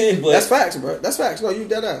saying? But That's facts, bro. That's facts. No, you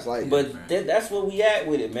dead ass. Like, But that's where we at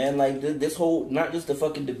with it, man. Like this whole, not just the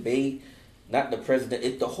fucking debate, not the president.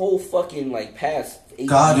 It's the whole fucking like past 8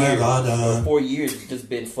 years or 4 years. It's just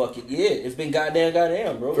been fucking It's been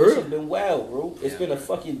goddamn, bro. For This real? shit been wild, bro. It's Yeah, been a man.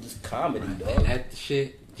 fucking just comedy, and dog. that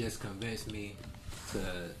shit just convinced me to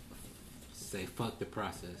say fuck the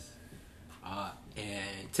process,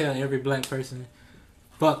 and tell every black person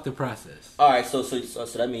fuck the process. All right, so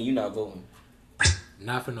that means you not voting.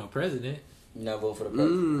 Not for no president. You not voting for the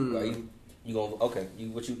president. Right? You gonna okay?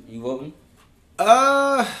 You voting?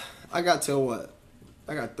 I got till what?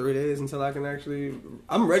 I got 3 days until I can actually.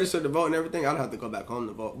 I'm registered to vote and everything. I'd have to go back home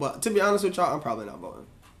to vote. But to be honest with y'all, I'm probably not voting.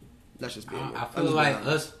 That's just being. I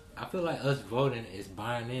feel like us voting is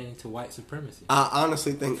buying into white supremacy. I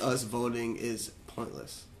honestly think us voting is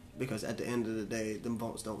pointless because at the end of the day, them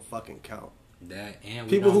votes don't fucking count. That and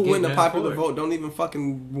we People don't who get win the nothing popular for it. vote don't even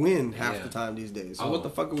fucking win half Yeah. the time these days. So Oh, what the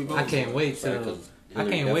fuck are we voting? I can't for? wait till Right, 'cause I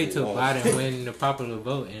Hillary can't wait till definitely Biden win the popular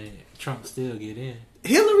vote and Trump still get in.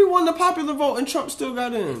 Hillary won the popular vote and Trump still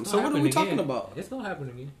got in. It's So gonna what are we happen talking again. about? It's gonna happen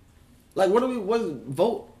again. Like, what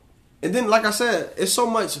vote? And then, like I said, it's so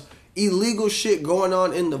much illegal shit going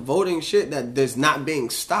on in the voting shit that there's not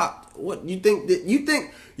being stopped. What you think that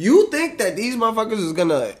these motherfuckers is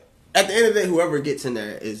gonna at the end of the day, whoever gets in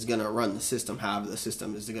there is gonna run the system. However, the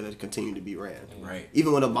system is gonna continue to be ran. Right.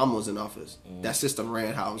 Even when Obama was in office, that system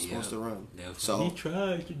ran how it was supposed to run. So he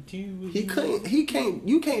tried to do. he couldn't. He can't.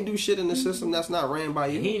 You can't do shit in the system that's not ran by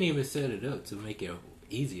you. He didn't even set it up to make it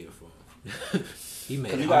easier for him. He made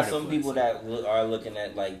it Because you got harder some for people himself. that are looking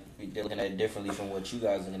at they're looking at it differently from what you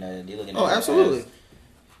guys looking at it. They're looking at Oh, it absolutely. as,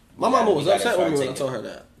 My mama was you gotta upset try with me to when I take told it. her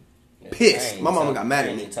that. I Pissed. ain't My mama tell- got mad I at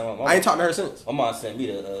ain't me. even tell my mama. I ain't talked to her since. My mom sent me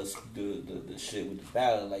the shit with the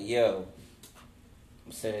ballot. Like, yo,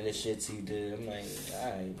 I'm sending this shit to you, dude. I'm like,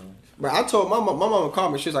 alright, man. But I told my mama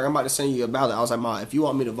called me. She was like, I'm about to send you a ballot. I was like, Ma, if you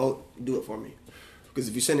want me to vote, do it for me. Because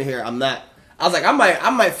if you send it here, I'm not. I was like, I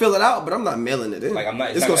might fill it out, but I'm not mailing it in. Like, I'm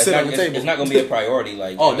not. It's gonna sit on the table. It's not gonna be a priority.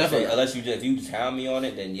 Like, Oh, you know what I'm saying? definitely. Unless if you tell me on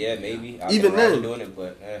it, then yeah, maybe. I Even can ride then. doing it,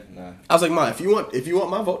 but nah. I was like, Ma, if you want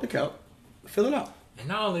my vote to count, fill it out. And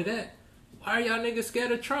not only that, why are y'all niggas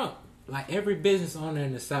scared of Trump? Like every business owner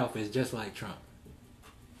in the South is just like Trump.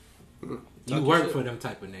 You Talk work your shit. for them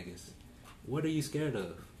type of niggas. What are you scared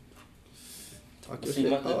of? Talk your See,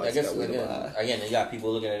 shit. I Oh, guess got rid of my- again, you got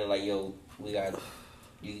people looking at it like, yo, we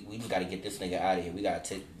just got to get this nigga out of here. We got to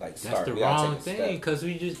take That's start. the We gotta wrong take a thing step. because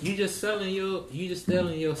you just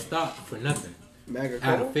selling your stock for nothing MAGA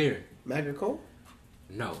out Cole? of fear. MAGA Cole?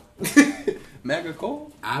 No, MAGA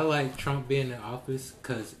Cole? I like Trump being in office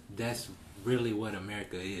because that's really what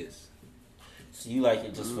America is. So you like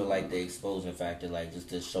it just for like the exposure factor, like just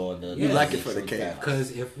to showing the. You like it for the truth chaos. factor.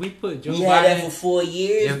 Because if we put Joe He had that for Biden, 4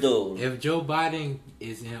 years though. if Joe Biden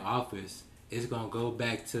is in office, it's gonna go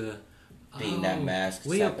back to Being that mask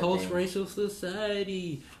We a type of thing. post-racial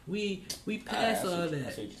society. We pass all I see that.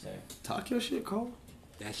 what you're saying. Talk your shit, Cole.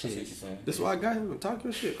 That I see what shit. you're saying. This is why I got him. Talk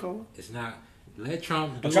your shit, Cole. It's not. Let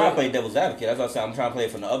Trump do I'm trying to it. play devil's advocate. That's what I'm saying. I'm trying to play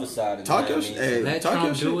it from the other side. And Talk you know your what shit. Hey, Let talk your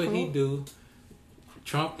Trump shit, do what he Cole. do.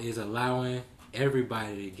 Trump is allowing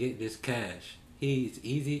everybody to get this cash. He's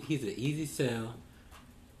easy. He's an easy sell.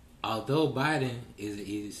 Although Biden is an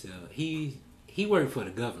easy sell, he worked for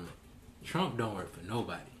the government. Trump don't work for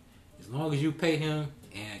nobody. As long as you pay him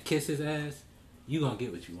and kiss his ass, you gonna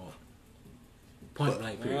get what you want. Point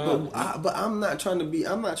blank. Period. But I'm not trying to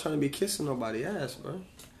be kissing nobody's ass, bro.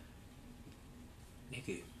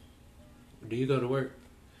 Nigga, do you go to work?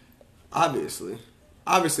 Obviously,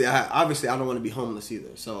 I don't want to be homeless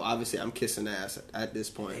either. So obviously, I'm kissing ass at this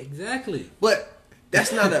point. Exactly. But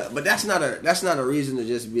that's not a reason to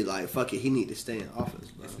just be like, fuck it. He need to stay in office,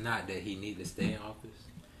 bro. It's not that he need to stay in office.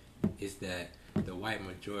 It's that the white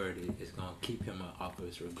majority is gonna keep him in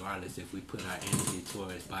office regardless if we put our energy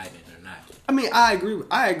towards Biden or not. I mean, I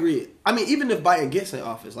agree. I mean, even if Biden gets in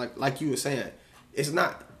office, like you were saying,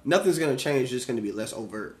 nothing's gonna change. It's just gonna be less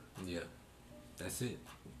overt. Yeah, that's it.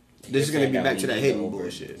 This is gonna be saying back that to we that need hidden the overt.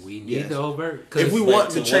 bullshit. We need Yes. the overt. If we But want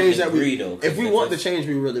to the what change degree, though? 'Cause if we if want the it's- change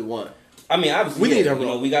we really want, I mean, obviously, we need yeah,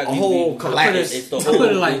 a we got whole collapse. It's the I put it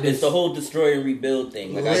whole like this. It's the whole destroy and rebuild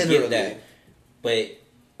thing. Like I Literally. get that, but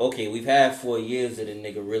okay, we've had 4 years of the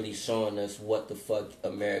nigga really showing us what the fuck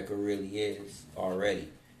America really is already.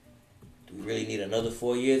 Do we really need another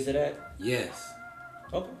 4 years of that? Yes,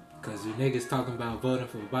 Okay. because you niggas talking about voting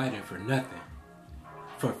for Biden for nothing,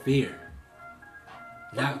 for fear.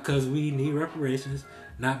 Not because we need reparations,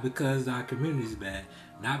 not because our community's bad,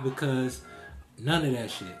 not because none of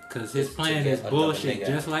that shit. Because his Just to plan get is another bullshit, nigga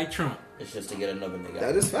just out. like Trump. It's just to get another nigga.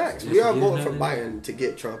 that is facts. Just We are to get voting for another Biden to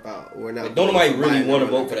get Trump out. We're not. Like, don't voting nobody for really Biden want to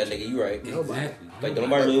to vote run for that the nigga. You right. Exactly. Like, don't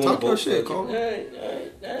nobody really want Talk to your vote shit, for Cole.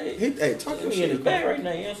 Hey, Talk he your in his shit. bag right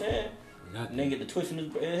now. You know what I'm saying? Nothing. Nigga, the twist in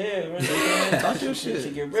his head. Right? Talk your shit.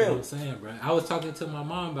 Shit get That's what real. I'm saying, bro. I was talking to my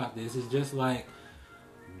mom about this. It's just like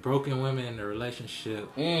broken women in a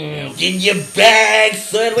relationship. Get in your bag,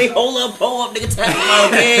 son. Wait, hold up, nigga. Time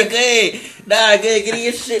out. Good. Nah, good. Get in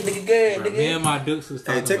your shit, nigga. Good, Bro, me nigga. and my dukes was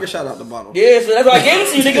talking Hey, take a about shot this. out the bottle. Yeah, so that's why I gave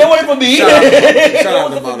it to you, nigga. Don't want it for me. Shout out the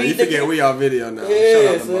Don't bottle. want it You for me, forget nigga. we on video now. Shout Yeah, out the so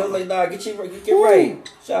I was bottle. like, nah, get right.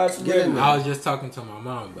 Shout out to Get in Red. there. I was just talking to my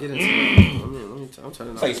mom about Get it. into it. I'm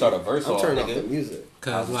turning That's how you start a verse I'm off, turning off the nigga. music. I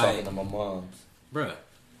Because, was like, talking to my mom's. bruh,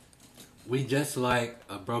 we just like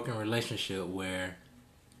a broken relationship where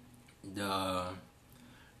the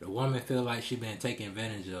woman feel like she been taken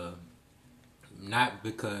advantage of, not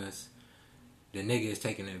because the nigga is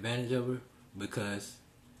taking advantage of her, because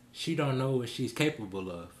she don't know what she's capable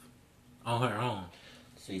of on her own.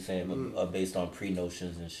 So you saying based on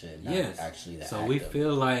pre-notions and shit, not Yes. actually the So act we of it.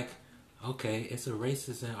 feel like, okay, it's a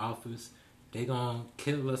racist in office. They gonna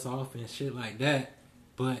kill us off and shit like that.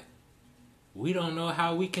 But we don't know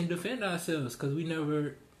how we can defend ourselves because we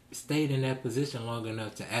never stayed in that position long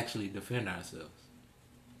enough to actually defend ourselves.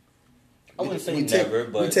 I wouldn't say we never,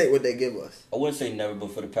 take, but we take what they give us. I wouldn't say never,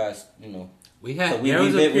 but for the past,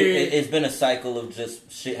 it's been a cycle of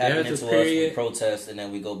just shit happening to us, we protest, and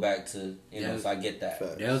then we go back to, so I get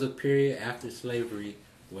that. There was a period after slavery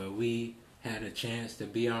where we had a chance to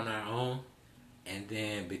be on our own, and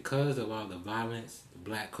then because of all the violence,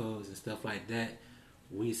 black codes and stuff like that,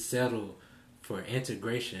 we settled for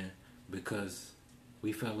integration because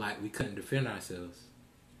we felt like we couldn't defend ourselves.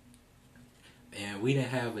 And we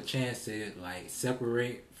didn't have a chance to like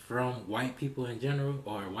separate from white people in general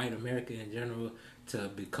or white America in general to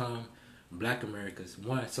become black Americans.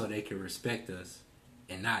 One, so they can respect us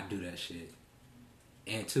and not do that shit.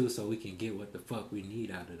 And two, so we can get what the fuck we need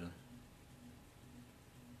out of them.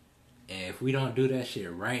 And if we don't do that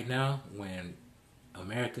shit right now, when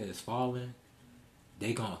America is falling,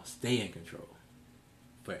 they gonna stay in control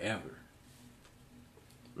forever.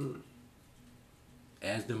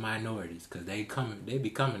 As the minorities, because they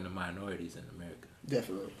becoming the minorities in America.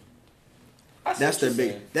 Definitely. That's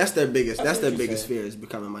their biggest fear is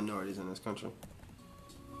becoming minorities in this country.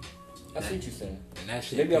 I see what you're saying. And that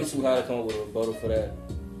shit maybe I'm too high to come up with a rebuttal for that.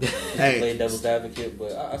 Hey, play devil's advocate,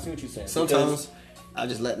 but I see what you're saying. Sometimes I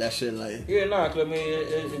just let that shit like. Yeah, nah, cause I mean,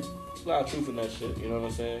 it's a lot of truth in that shit. You know what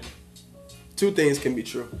I'm saying? Two things can be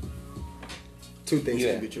true. Two things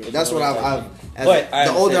can be true. That's what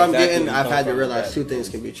the older I'm getting, I've had to realize two things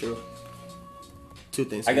can be true. Two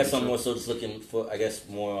things. I guess I'm more so just looking for, I guess,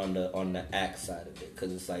 more on the act side of it,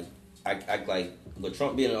 because it's like I like with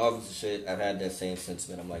Trump being in office and shit. I've had that same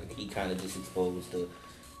sentiment. I'm like, he kind of just exposed the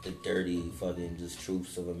dirty fucking just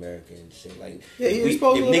truths of America and shit. Like, if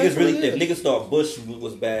niggas thought Bush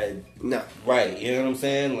was bad, no, right? You know what I'm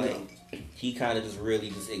saying? Like, he kind of just really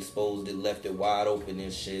just exposed it, left it wide open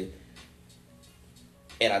and shit.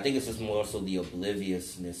 And I think it's just more so the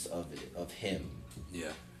obliviousness of it, of him.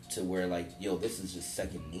 Yeah. To where, like, yo, this is just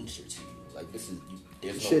second nature to you. Like, this is,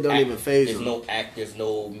 there's no shit don't act, even faze you. There's no act, there's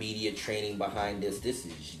no media training behind this. This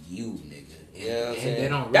is you, nigga. You know what I'm saying? They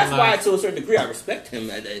don't That's why, to a certain degree, I respect him.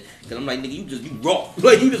 Because I'm like, nigga, you raw.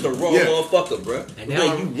 Like, you just a raw motherfucker, bro. And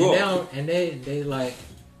they like,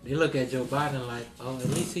 they look at Joe Biden like, oh, at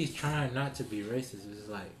least he's trying not to be racist. It's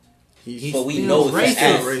like, but we know it's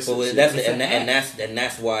racist. So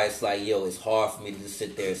that's why it's like, yo, it's hard for me to just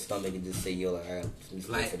sit there and stomach and just say, yo, like, I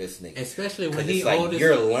got for this nigga. Especially when he's like,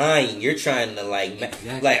 you're lying. You're trying to like,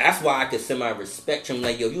 like, that's why I could semi-respect him.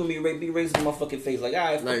 Like, yo, you and me be racist in my fucking face. Like, all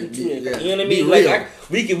right, fuck you too. You know what I mean? Like,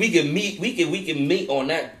 we can meet on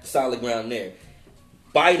that solid ground there.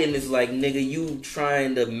 Biden is like, nigga, you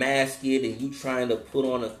trying to mask it and you trying to put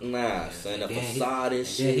on a facade and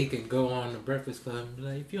shit. Yeah, he could go on the Breakfast Club and be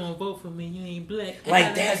like, if you don't vote for me, you ain't black.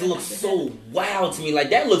 Like, that looks so wild to me. Like,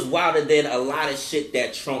 that looks wilder than a lot of shit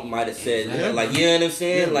that Trump might have said. Exactly. Like, you know what I'm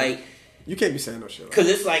saying? Yeah. Like, you can't be saying no shit. Because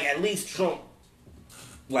it's like, at least Trump,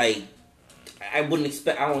 like, I don't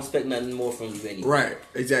expect nothing more from you anyway. Right,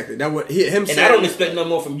 exactly. That what him. And I don't expect nothing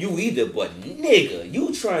more from you either. But nigga,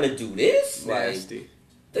 you trying to do this? Nasty.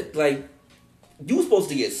 Like, you were supposed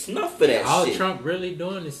to get snuffed for that all shit. All Trump really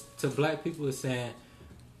doing is to black people is saying,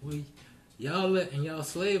 y'all letting y'all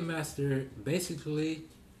slave master basically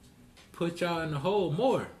put y'all in the hole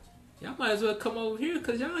more. Y'all might as well come over here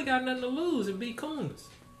because y'all ain't got nothing to lose and be coons.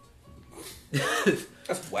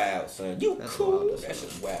 That's wild, son. That's cool. Wild, that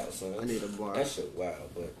shit's wild, son. I need a bar. That shit wild,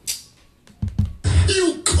 but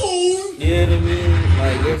you cool? You know what I mean?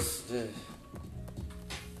 Like, it's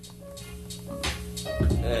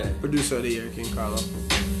Producer of the year, King Carlo.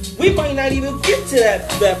 We might not even get to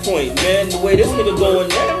that point, man. The way this nigga going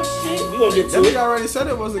now, shit, we gonna get to it. He already said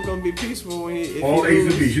it wasn't gonna be peaceful when he. All A's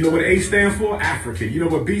and B's. You know what A stand for? African. You know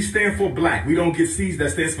what B stand for? Black. We don't get C's.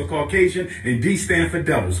 That stands for Caucasian, and D stand for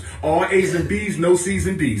devils. All A's and B's, no C's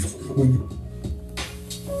and D's.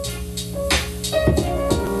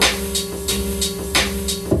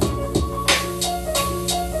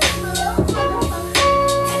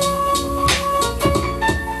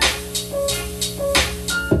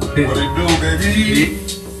 What it do, baby?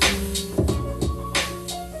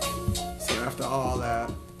 So after all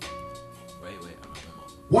that, wait.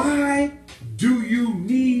 Why do you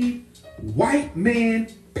need white man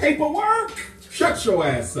paperwork? Shut your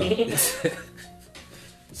ass up.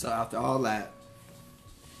 So after all that,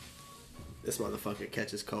 this motherfucker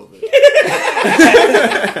catches COVID.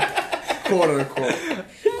 Quote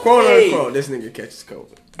unquote, this nigga catches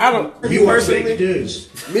COVID. I don't. Me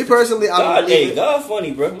personally, I don't. Hey, God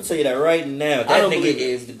funny, bro. I'm gonna tell you that right now. That nigga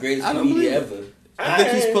is the greatest comedian ever. I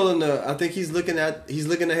think he's pulling the. I think he's looking at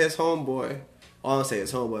his homeboy. I don't say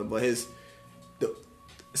his homeboy, but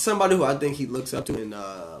somebody who I think he looks up to in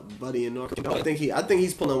Buddy in North. I think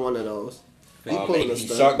he's pulling one of those. He's pulling a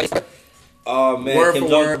stunt. Oh man, Word Kim for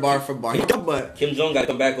Jong, word, bar for bar. But Kim Jong got to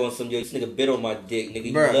come back on some. Yo, this nigga bit on my dick, nigga.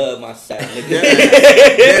 You Bruh. love my side, nigga.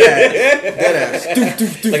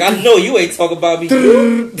 Deadass. Like I know you ain't talking about me.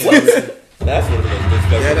 What? That's one of the most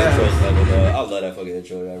disrespectful intros ever, dog. I love that fucking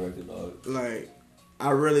intro to that record, dog. Like, I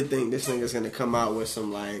really think this nigga's gonna come out with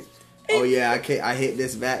some like, oh yeah, I hit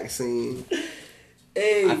this vaccine.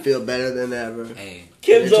 Hey, I feel better than ever. Hey,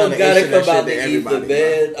 Kim They're Jong trying to gotta issue that come out shit to the ether, everybody,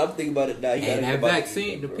 man. I'm thinking about it now. He and gotta that come out vaccine,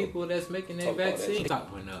 ether, the bro. people that's making that Talk about that vaccine, shit.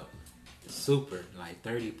 stock went up. Super, like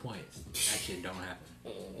 30 points. That shit don't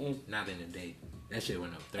happen. Not in a day. That shit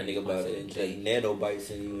went up I 30 think about points in a it. day. Nanobites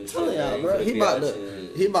in you. Tell y'all, bro, he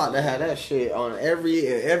about to have that shit on every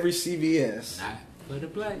CVS. Not for the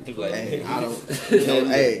black. He like, Hey, I don't. Don't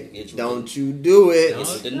Hey, get you don't you do it?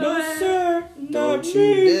 Don't No, sir. Don't Not you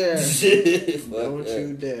me. dare. Fuck Don't that.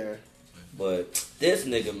 you dare. But this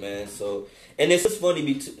nigga, man, so... And it's just funny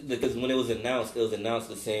because when it was announced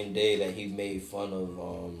the same day that he made fun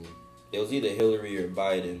of... it was either Hillary or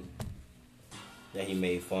Biden that he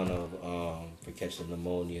made fun of for catching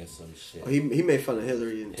pneumonia or some shit. Oh, he made fun of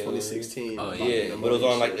Hillary in 2016. Oh, about Yeah, the but it was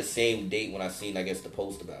on like shit. the same date when I seen, I guess, the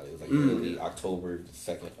post about it. It was like literally October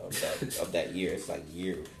 2nd of that year. It's like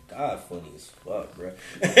God, funny as fuck, bro.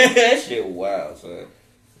 That shit wild, son.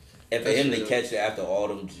 And for That him to shit- catch it after all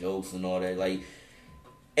them jokes and all that, like,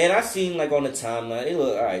 and I seen like on the timeline, they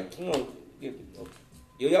look alright,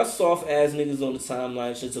 yo, y'all soft ass niggas on the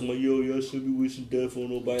timeline, shit talking about, yo, y'all should be wishing death on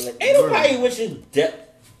nobody. Like, ain't nobody wishing death.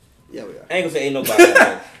 Yeah, we are. I ain't gonna say ain't nobody.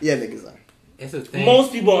 Like, Yeah, niggas are. It's a thing.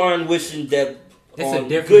 most people aren't wishing death it's on a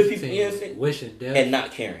difference good people, between you know what I'm saying? wishing death And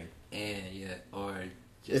not caring. and or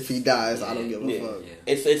just If he dies, I don't give a Yeah. fuck.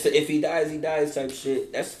 Yeah. It's if he dies type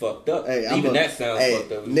shit. That's fucked up. Hey, Even that sounds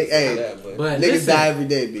fucked up. Nick, hey, But niggas listen, die every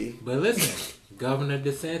day, B. But listen, Governor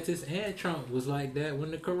DeSantis and Trump was like that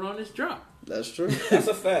when the coronas dropped. That's true. that's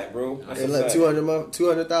a fact, bro. That's They a let fact.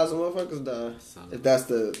 200,000 motherfuckers die. So- If that's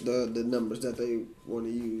the numbers that they want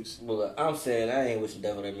to use. Well, I'm saying I ain't wishing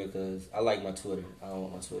death on them because I like my Twitter. I don't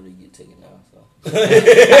want my Twitter to get taken now.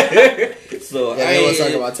 So, Yeah, I they was ain't,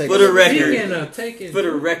 talking about taking for the it. record. Speaking of taking For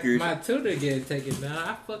the record. my Twitter getting taken down,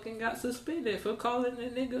 I fucking got suspended for calling a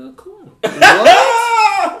nigga a coon.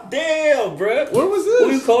 What? Damn, bruh. What was Who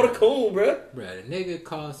you this? called a coon, bruh? Bruh, the nigga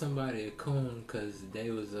called somebody a coon because they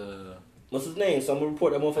was What's his name? So I'm gonna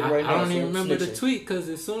report that motherfucker right now. I don't so even I'm remember the snitching. tweet because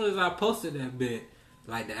as soon as I posted that bit,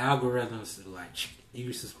 like the algorithms like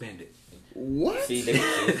you suspended. What? See.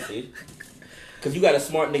 Cause you got a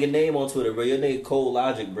smart nigga name on Twitter, bro. Your name Cole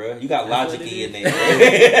Logic, bro. You got That's Logic what in it your is. name,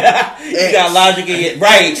 bro. You got Logic in your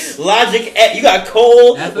right. Logic X. You got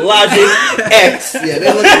Cole That's what Logic X. Yeah,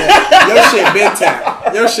 they looking at your shit been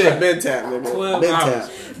tapped. Your shit been tapped, nigga. 12 Been hours.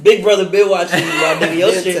 tapped. Big brother been watching you, my nigga.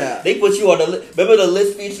 Your Been shit. tapped. They put you on the list. Remember the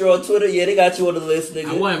list feature on Twitter? Yeah, they got you on the list, nigga.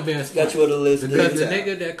 I wasn't being smart. Got you on the list, Because nigga. the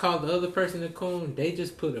nigga that called the other person a coon, they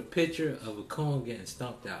just put a picture of a coon getting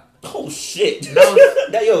stumped out. Oh shit. And I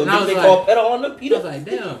was- That yo, and I was they like- call Pedo on the I was Peter. like,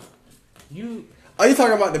 damn, you. Are you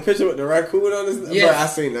talking about the picture with the raccoon on this? Yes. Bro, I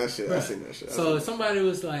seen that shit. I seen that shit. I So seen that. somebody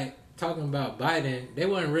was like talking about Biden. They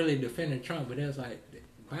wasn't really defending Trump, but they was like,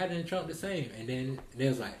 Biden and Trump the same. And then they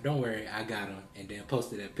was like, don't worry, I got him. And then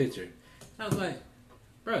posted that picture. I was like,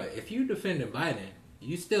 bro, if you defending Biden,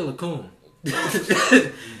 you still a coon.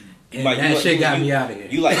 And Like, that you- shit got you- me out of here.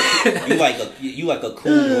 You like a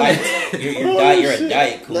cool light. You're a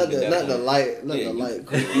diet cool. Not the light, not Yeah, the you- light.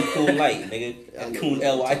 Cool. You cool light, nigga. I know Cool you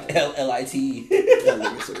L-I-T. That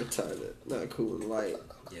nigga so retarded. Not cool and light.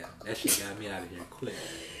 Yeah, that shit got me out of here quick.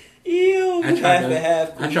 Ew, I tried half and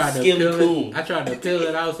half. I tried to Skim appeal coon. it. I tried to appeal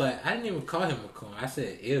it. I was like, I didn't even call him a coon. I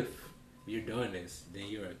said, if you're doing this, then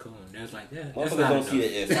you're a coon. They was like, yeah, that's Motherfuckers not don't enough. see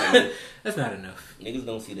the if. nigga. That's not enough. Niggas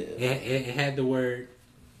don't see the if. It had the word.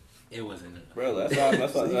 It wasn't enough. Bro, that's why.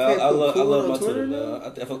 So you I can't put love cool on my Twitter Twitter, now?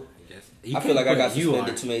 man. You I feel like I can't got put you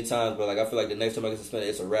suspended are. too many times, bro. Like I feel like the next time I get suspended,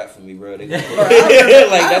 it's a wrap for me, bro. They like Bro,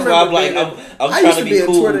 I that's why I'm like remember I'm I trying used to to be in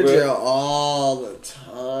cool, Twitter bro. jail all the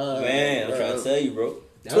time. Man, I'm bro. trying to tell you, bro.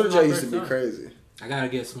 That Twitter was my jail used to first be time. crazy. I gotta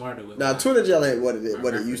get smarter with Now my- Twitter jail ain't what it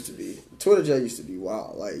my used to be. Twitter jail used to be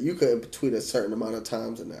wild. Like you could tweet a certain amount of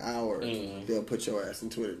times in an hour, they'll put your ass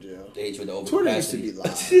in Twitter jail. They hit you with the overcapacity. Twitter used to be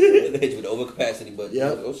live. They hit you with the overcapacity, but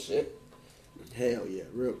Yep. oh shit, Hell yeah,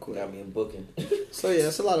 real quick. got me in booking. So yeah,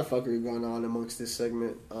 it's a lot of fuckery going on amongst this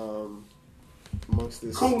segment. Amongst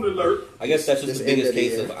this. Coon alert. I guess that's just This the biggest end of the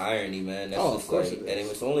case year. of irony, man. That's Oh, just of course like, it and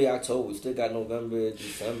is. it's only October. We still got November,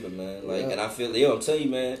 December, man. Like, Yeah. and I feel, yo, I'm telling you,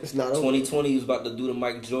 man. It's not over. 2020 is about to do the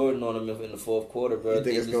Mike Jordan on him in the fourth quarter, bro. You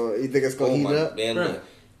think it's gonna heat up? Man, Bruh. look,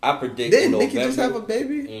 I predict in Didn't November. Nicki just have a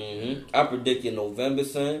baby? I predict in November,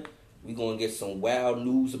 son. we gonna get some wild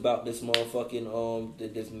news about this motherfucking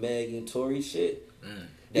this Meg and Tory shit.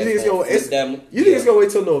 You think it's gonna wait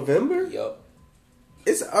till November? Yup.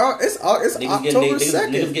 It's October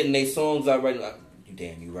 2nd. Niggas getting their songs out right now.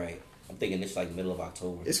 Damn, you right. I'm thinking it's like middle of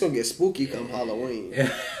October. It's gonna get spooky come Halloween.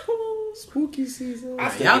 Spooky season. Y'all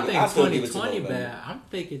think 2020 bad? I'm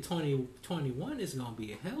thinking 2021 is gonna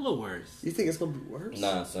be hella worse. You think it's gonna be worse?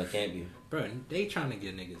 Nah, so it can't be. Bro, they trying to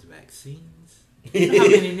get niggas vaccines. You know how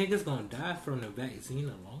many niggas gonna die from the vaccine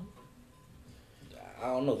alone? I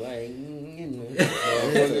don't know. I ain't getting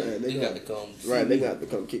it. They got to come. Right, they got to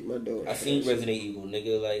come kick my door. I seen Resident Evil,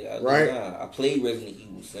 nigga. Like, I played Resident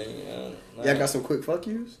Evil. Y'all got some quick fuck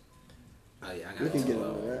yous? Oh yeah, I got. We can get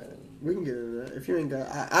into that. We can get into that. If you ain't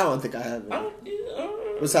got, I don't think I have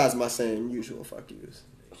it. Besides my same usual fuck yous.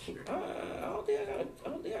 I don't think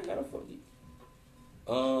I got a fuck you.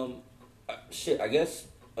 Shit. I guess.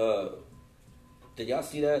 Did y'all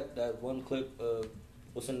see that one clip?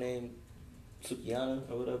 What's her name? Sukiana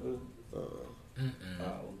or whatever. Oh,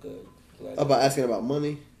 good. Glad about asking about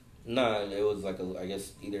money. Nah, it was like I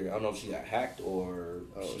guess either I don't know if she got hacked or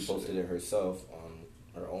she posted it herself on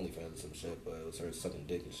her OnlyFans or some shit, but it was her sucking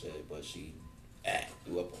dick and shit. But she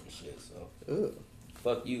threw up on the shit. So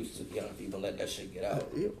fuck you, Sukiana, if you don't let that shit get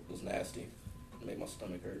out. It was nasty. It made my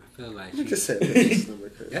stomach hurt. I feel like you just said my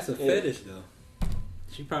stomach hurt. That's a fetish though.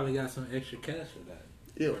 She probably got some extra cash for that.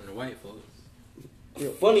 Yeah. From the white folks.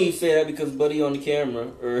 Funny you say that because Buddy on the camera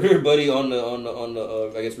or Buddy on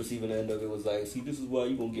the I guess receiving end of it was like, see, this is why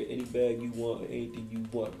you gonna get any bag you want, anything you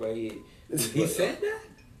want right here. He said that?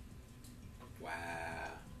 Wow.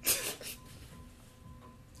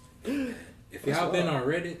 If y'all been on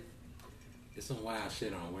Reddit, there's some wild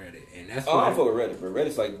shit on Reddit, and that's why I'm for Reddit, bro.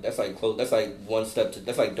 Reddit's like that's like one step to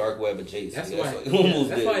that's like dark web adjacent. That's like,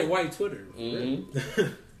 like white Twitter.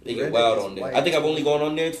 Mm-hmm. They get wild on there. I think I've only gone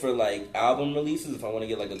on there for like album releases if I want to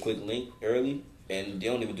get like a quick link early, and they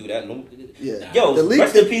don't even do that. No, yo, the leak,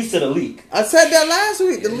 rest in peace to the leak. I said that last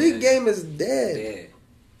week. The leak game is dead.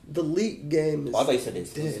 The leak game is. I thought you said the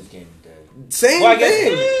exclusive game is dead. Same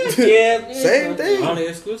thing. Yeah, same thing. Only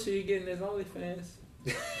exclusive you getting is OnlyFans.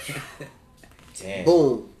 Damn.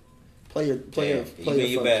 Boom. Play your You been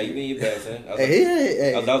your bad, son.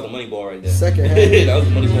 Hey. That was the money ball right there. Second half. That was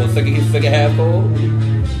the money ball. Second half ball.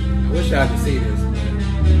 I wish y'all could see this.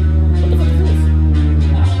 What the fuck is this?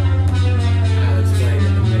 I'll explain it in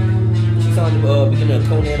a minute. She's on the beginning of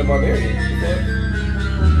Conan the Barbarian.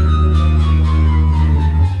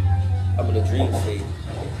 I'm in a dream state.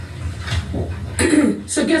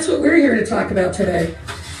 So guess what we're here to talk about today?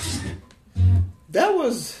 That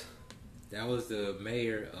was the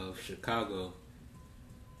mayor of Chicago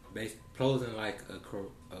posing like a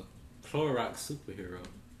Clorox superhero,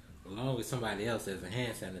 along with somebody else as a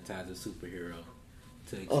hand sanitizer superhero,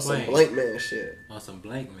 to explain on some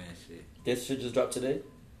blank man shit. This shit just dropped today?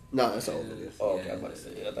 No, that's all. Oh, okay, I was about to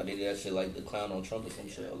say. I thought they did that shit like the clown on Trump or some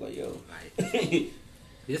shit. I was like, yo.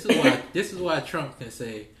 This is why Trump can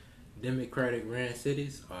say Democratic ran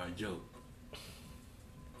cities are a joke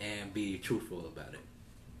and be truthful about it.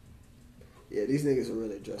 Yeah, these niggas are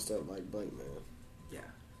really dressed up like blank man. Yeah.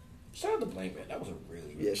 Shout out to Blank Man. That was a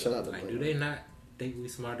really shout out to like, Blank do they not think we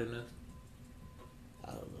smart enough?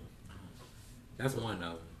 I don't know. That's one of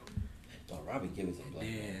them. So Robbie Gibbons ain't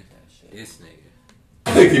Blank Man. This nigga.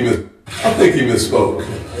 I think he misspoke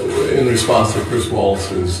in response to Chris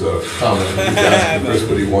Wallace's comment. He was asking Chris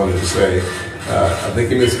what he wanted to say. I think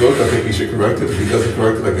he misspoke. I think he should correct it. If he doesn't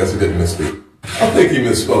correct it, I guess he didn't misspeak. I think he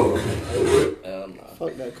misspoke.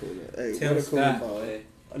 Fuck that cool. Hey, Tim Scott.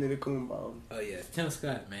 I need a coon bomb. Oh yeah, Tim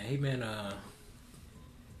Scott, man. He been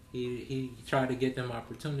he tried to get them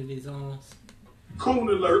opportunities on. Coon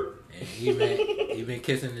alert. And he been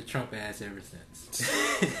kissing the Trump ass ever since.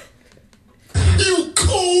 You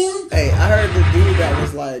coon. Hey, I heard the dude that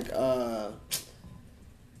was like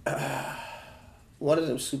one of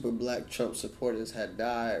them super black Trump supporters had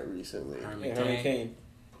died recently. Herman Cain.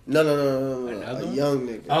 No. A young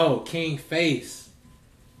nigga. Oh, King Face.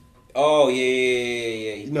 Oh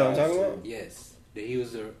yeah. You know what I'm talking about? Yes, he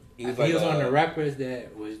was on the rappers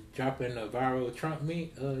that was dropping the viral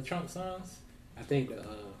Trump songs. I think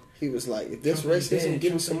he was like, if this Trump racism,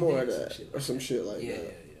 give me some more of some that, shit or some shit like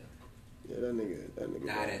that. Yeah, that nigga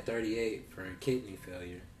died at 38 for kidney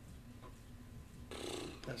failure.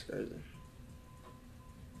 That's crazy.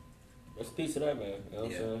 Let's piece of that, man. You know what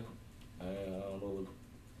I'm saying? I don't know.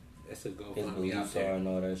 That's a go His for me out beliefs there. are and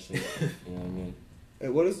all that shit. You know what I mean? Hey,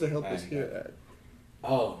 what is the Help Us Here Act?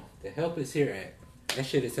 Oh, the Help Us Here Act. That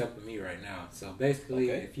shit is helping me right now. So basically,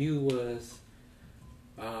 if you was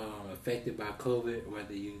affected by COVID,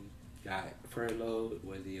 whether you got furloughed,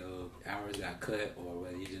 whether your hours got cut, or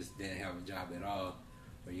whether you just didn't have a job at all,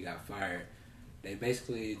 or you got fired, they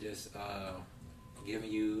basically just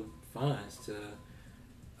giving you funds to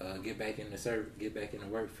get back in the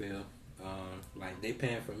work field. Like they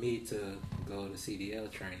paying for me to go to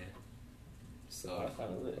CDL training. So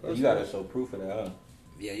you gotta show proof of that, huh?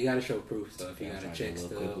 Yeah, you gotta show proof. So if you gotta check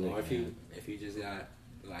stuff, or if you just got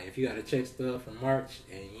if you gotta check stuff from March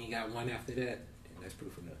and you ain't got one after that, then that's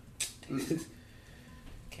proof enough.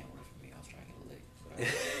 Can't work for me. I was trying to get a lick.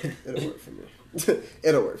 It'll work for me.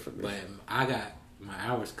 It'll work for me. But I got my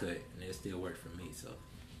hours cut and it still worked for me. So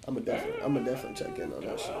I'm gonna definitely check in on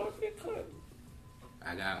that shit.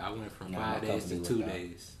 I went from 5 days to 2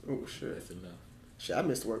 days. Oh shit, that's enough. Shit, I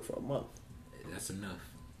missed work for a month. That's enough.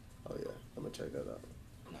 Oh yeah, I'm gonna check that out.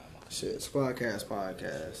 Shit, SQUADcast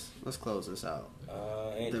podcast. Let's close this out.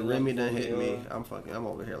 The Remy done hit me. I'm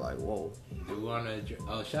over here like, whoa. Do we wanna?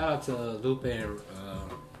 Shout out to Lupe and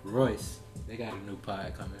Royce. They got a new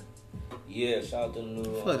pod coming. Yeah, shout out to the new. I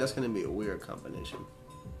feel like that's gonna be a weird combination.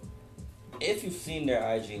 If you've seen their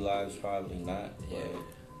IG lives, probably not. Yeah.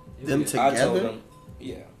 Them together. I told them,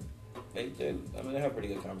 yeah. They have pretty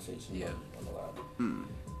good conversations. Yeah. On a lot.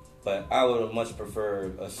 But I would have much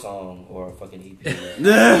preferred a song or a fucking EP. You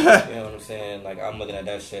know what I'm saying? Like, I'm looking at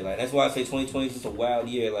that shit. Like, that's why I say 2020 is just a wild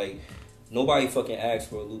year. Like, nobody fucking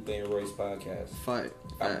asked for a Lupe and Royce podcast. Fight.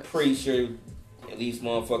 I'm pretty sure at least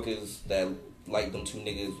motherfuckers that like them two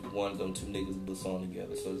niggas wanted them two niggas to do a song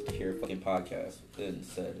together. So it's here fucking podcast. Good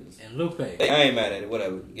said is. And Lupe. I ain't mad at it.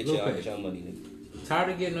 Whatever. Get your money, nigga.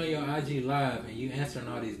 Tired of getting on your IG live and you answering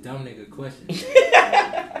all these dumb nigga questions.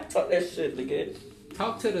 Talk that shit, nigga.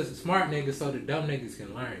 Talk to the smart niggas so the dumb niggas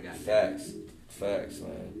can learn, guys. Facts,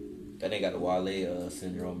 man. That nigga got the Wale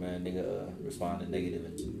syndrome, man. Nigga responding negative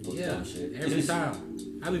and put dumb shit. Every time.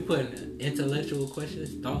 I be putting intellectual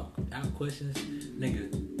questions, thought out questions, nigga.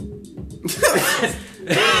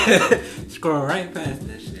 Scroll right past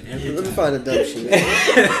that shit. Let me find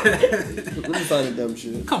a dumb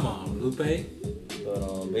shit. Come on, Lupe.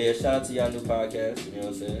 But yeah, shout out to y'all new podcast. You know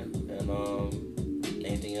what I'm saying? And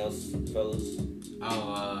anything else, fellas?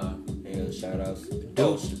 Yeah, shout outs.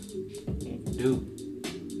 Dude.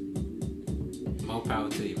 More power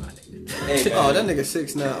to you, my nigga. Hey, man. Oh, that nigga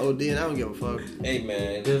 6'9" OD and I don't give a fuck. Hey,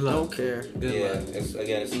 man. Good luck. Don't care. Good luck. It's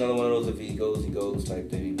another one of those if he goes type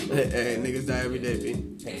thing. Hey, niggas die every day, B.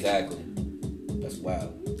 Exactly. That's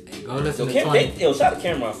wild. Hey, go listen to 20. Shout out to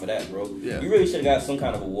Cameron for that, bro. Yeah. You really should have got some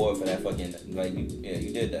kind of award for that fucking,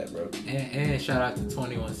 you did that, bro. And shout out to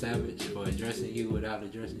 21 Savage for addressing you without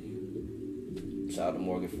addressing you. Shout out to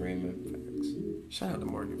Morgan Freeman. Shout out to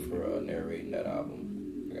Morgan for narrating that album.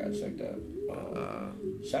 I gotta check that.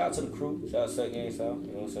 Shout out to the crew. Shout out to Set Gang South.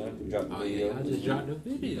 You know what I'm saying? We dropped the video. Yeah, I just dropped the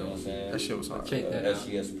video. You know what I'm saying? That shit was hard. Check that out.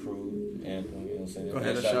 SGS Crew. Anthem. You know what I'm saying? Go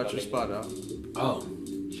ahead and shout your spot out. Oh,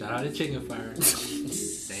 shout out to Chicken Fire.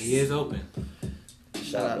 They is open.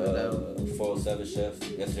 Shout out to 407 Chefs.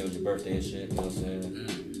 Yesterday was your birthday and shit. You know what I'm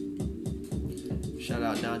saying? Shout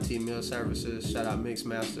out Don T Meal Services. Shout out Mix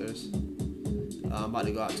Masters. I'm about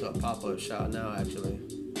to go out to a pop-up shop now, actually.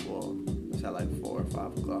 Well, it's at like 4 or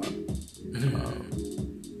 5 o'clock.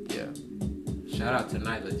 Yeah. Shout out to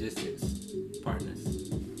Night Logistics Partners.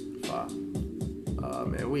 5.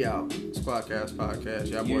 Man, we out. SQUADcast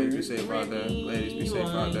podcast. Y'all boys be safe out there. Ladies be safe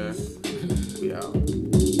out there. We out.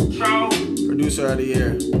 Producer of the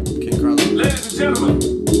year, King Carlos. Ladies and gentlemen.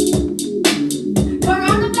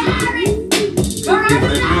 Coronavirus!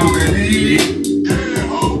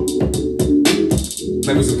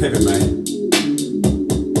 Play with some pimpin', man.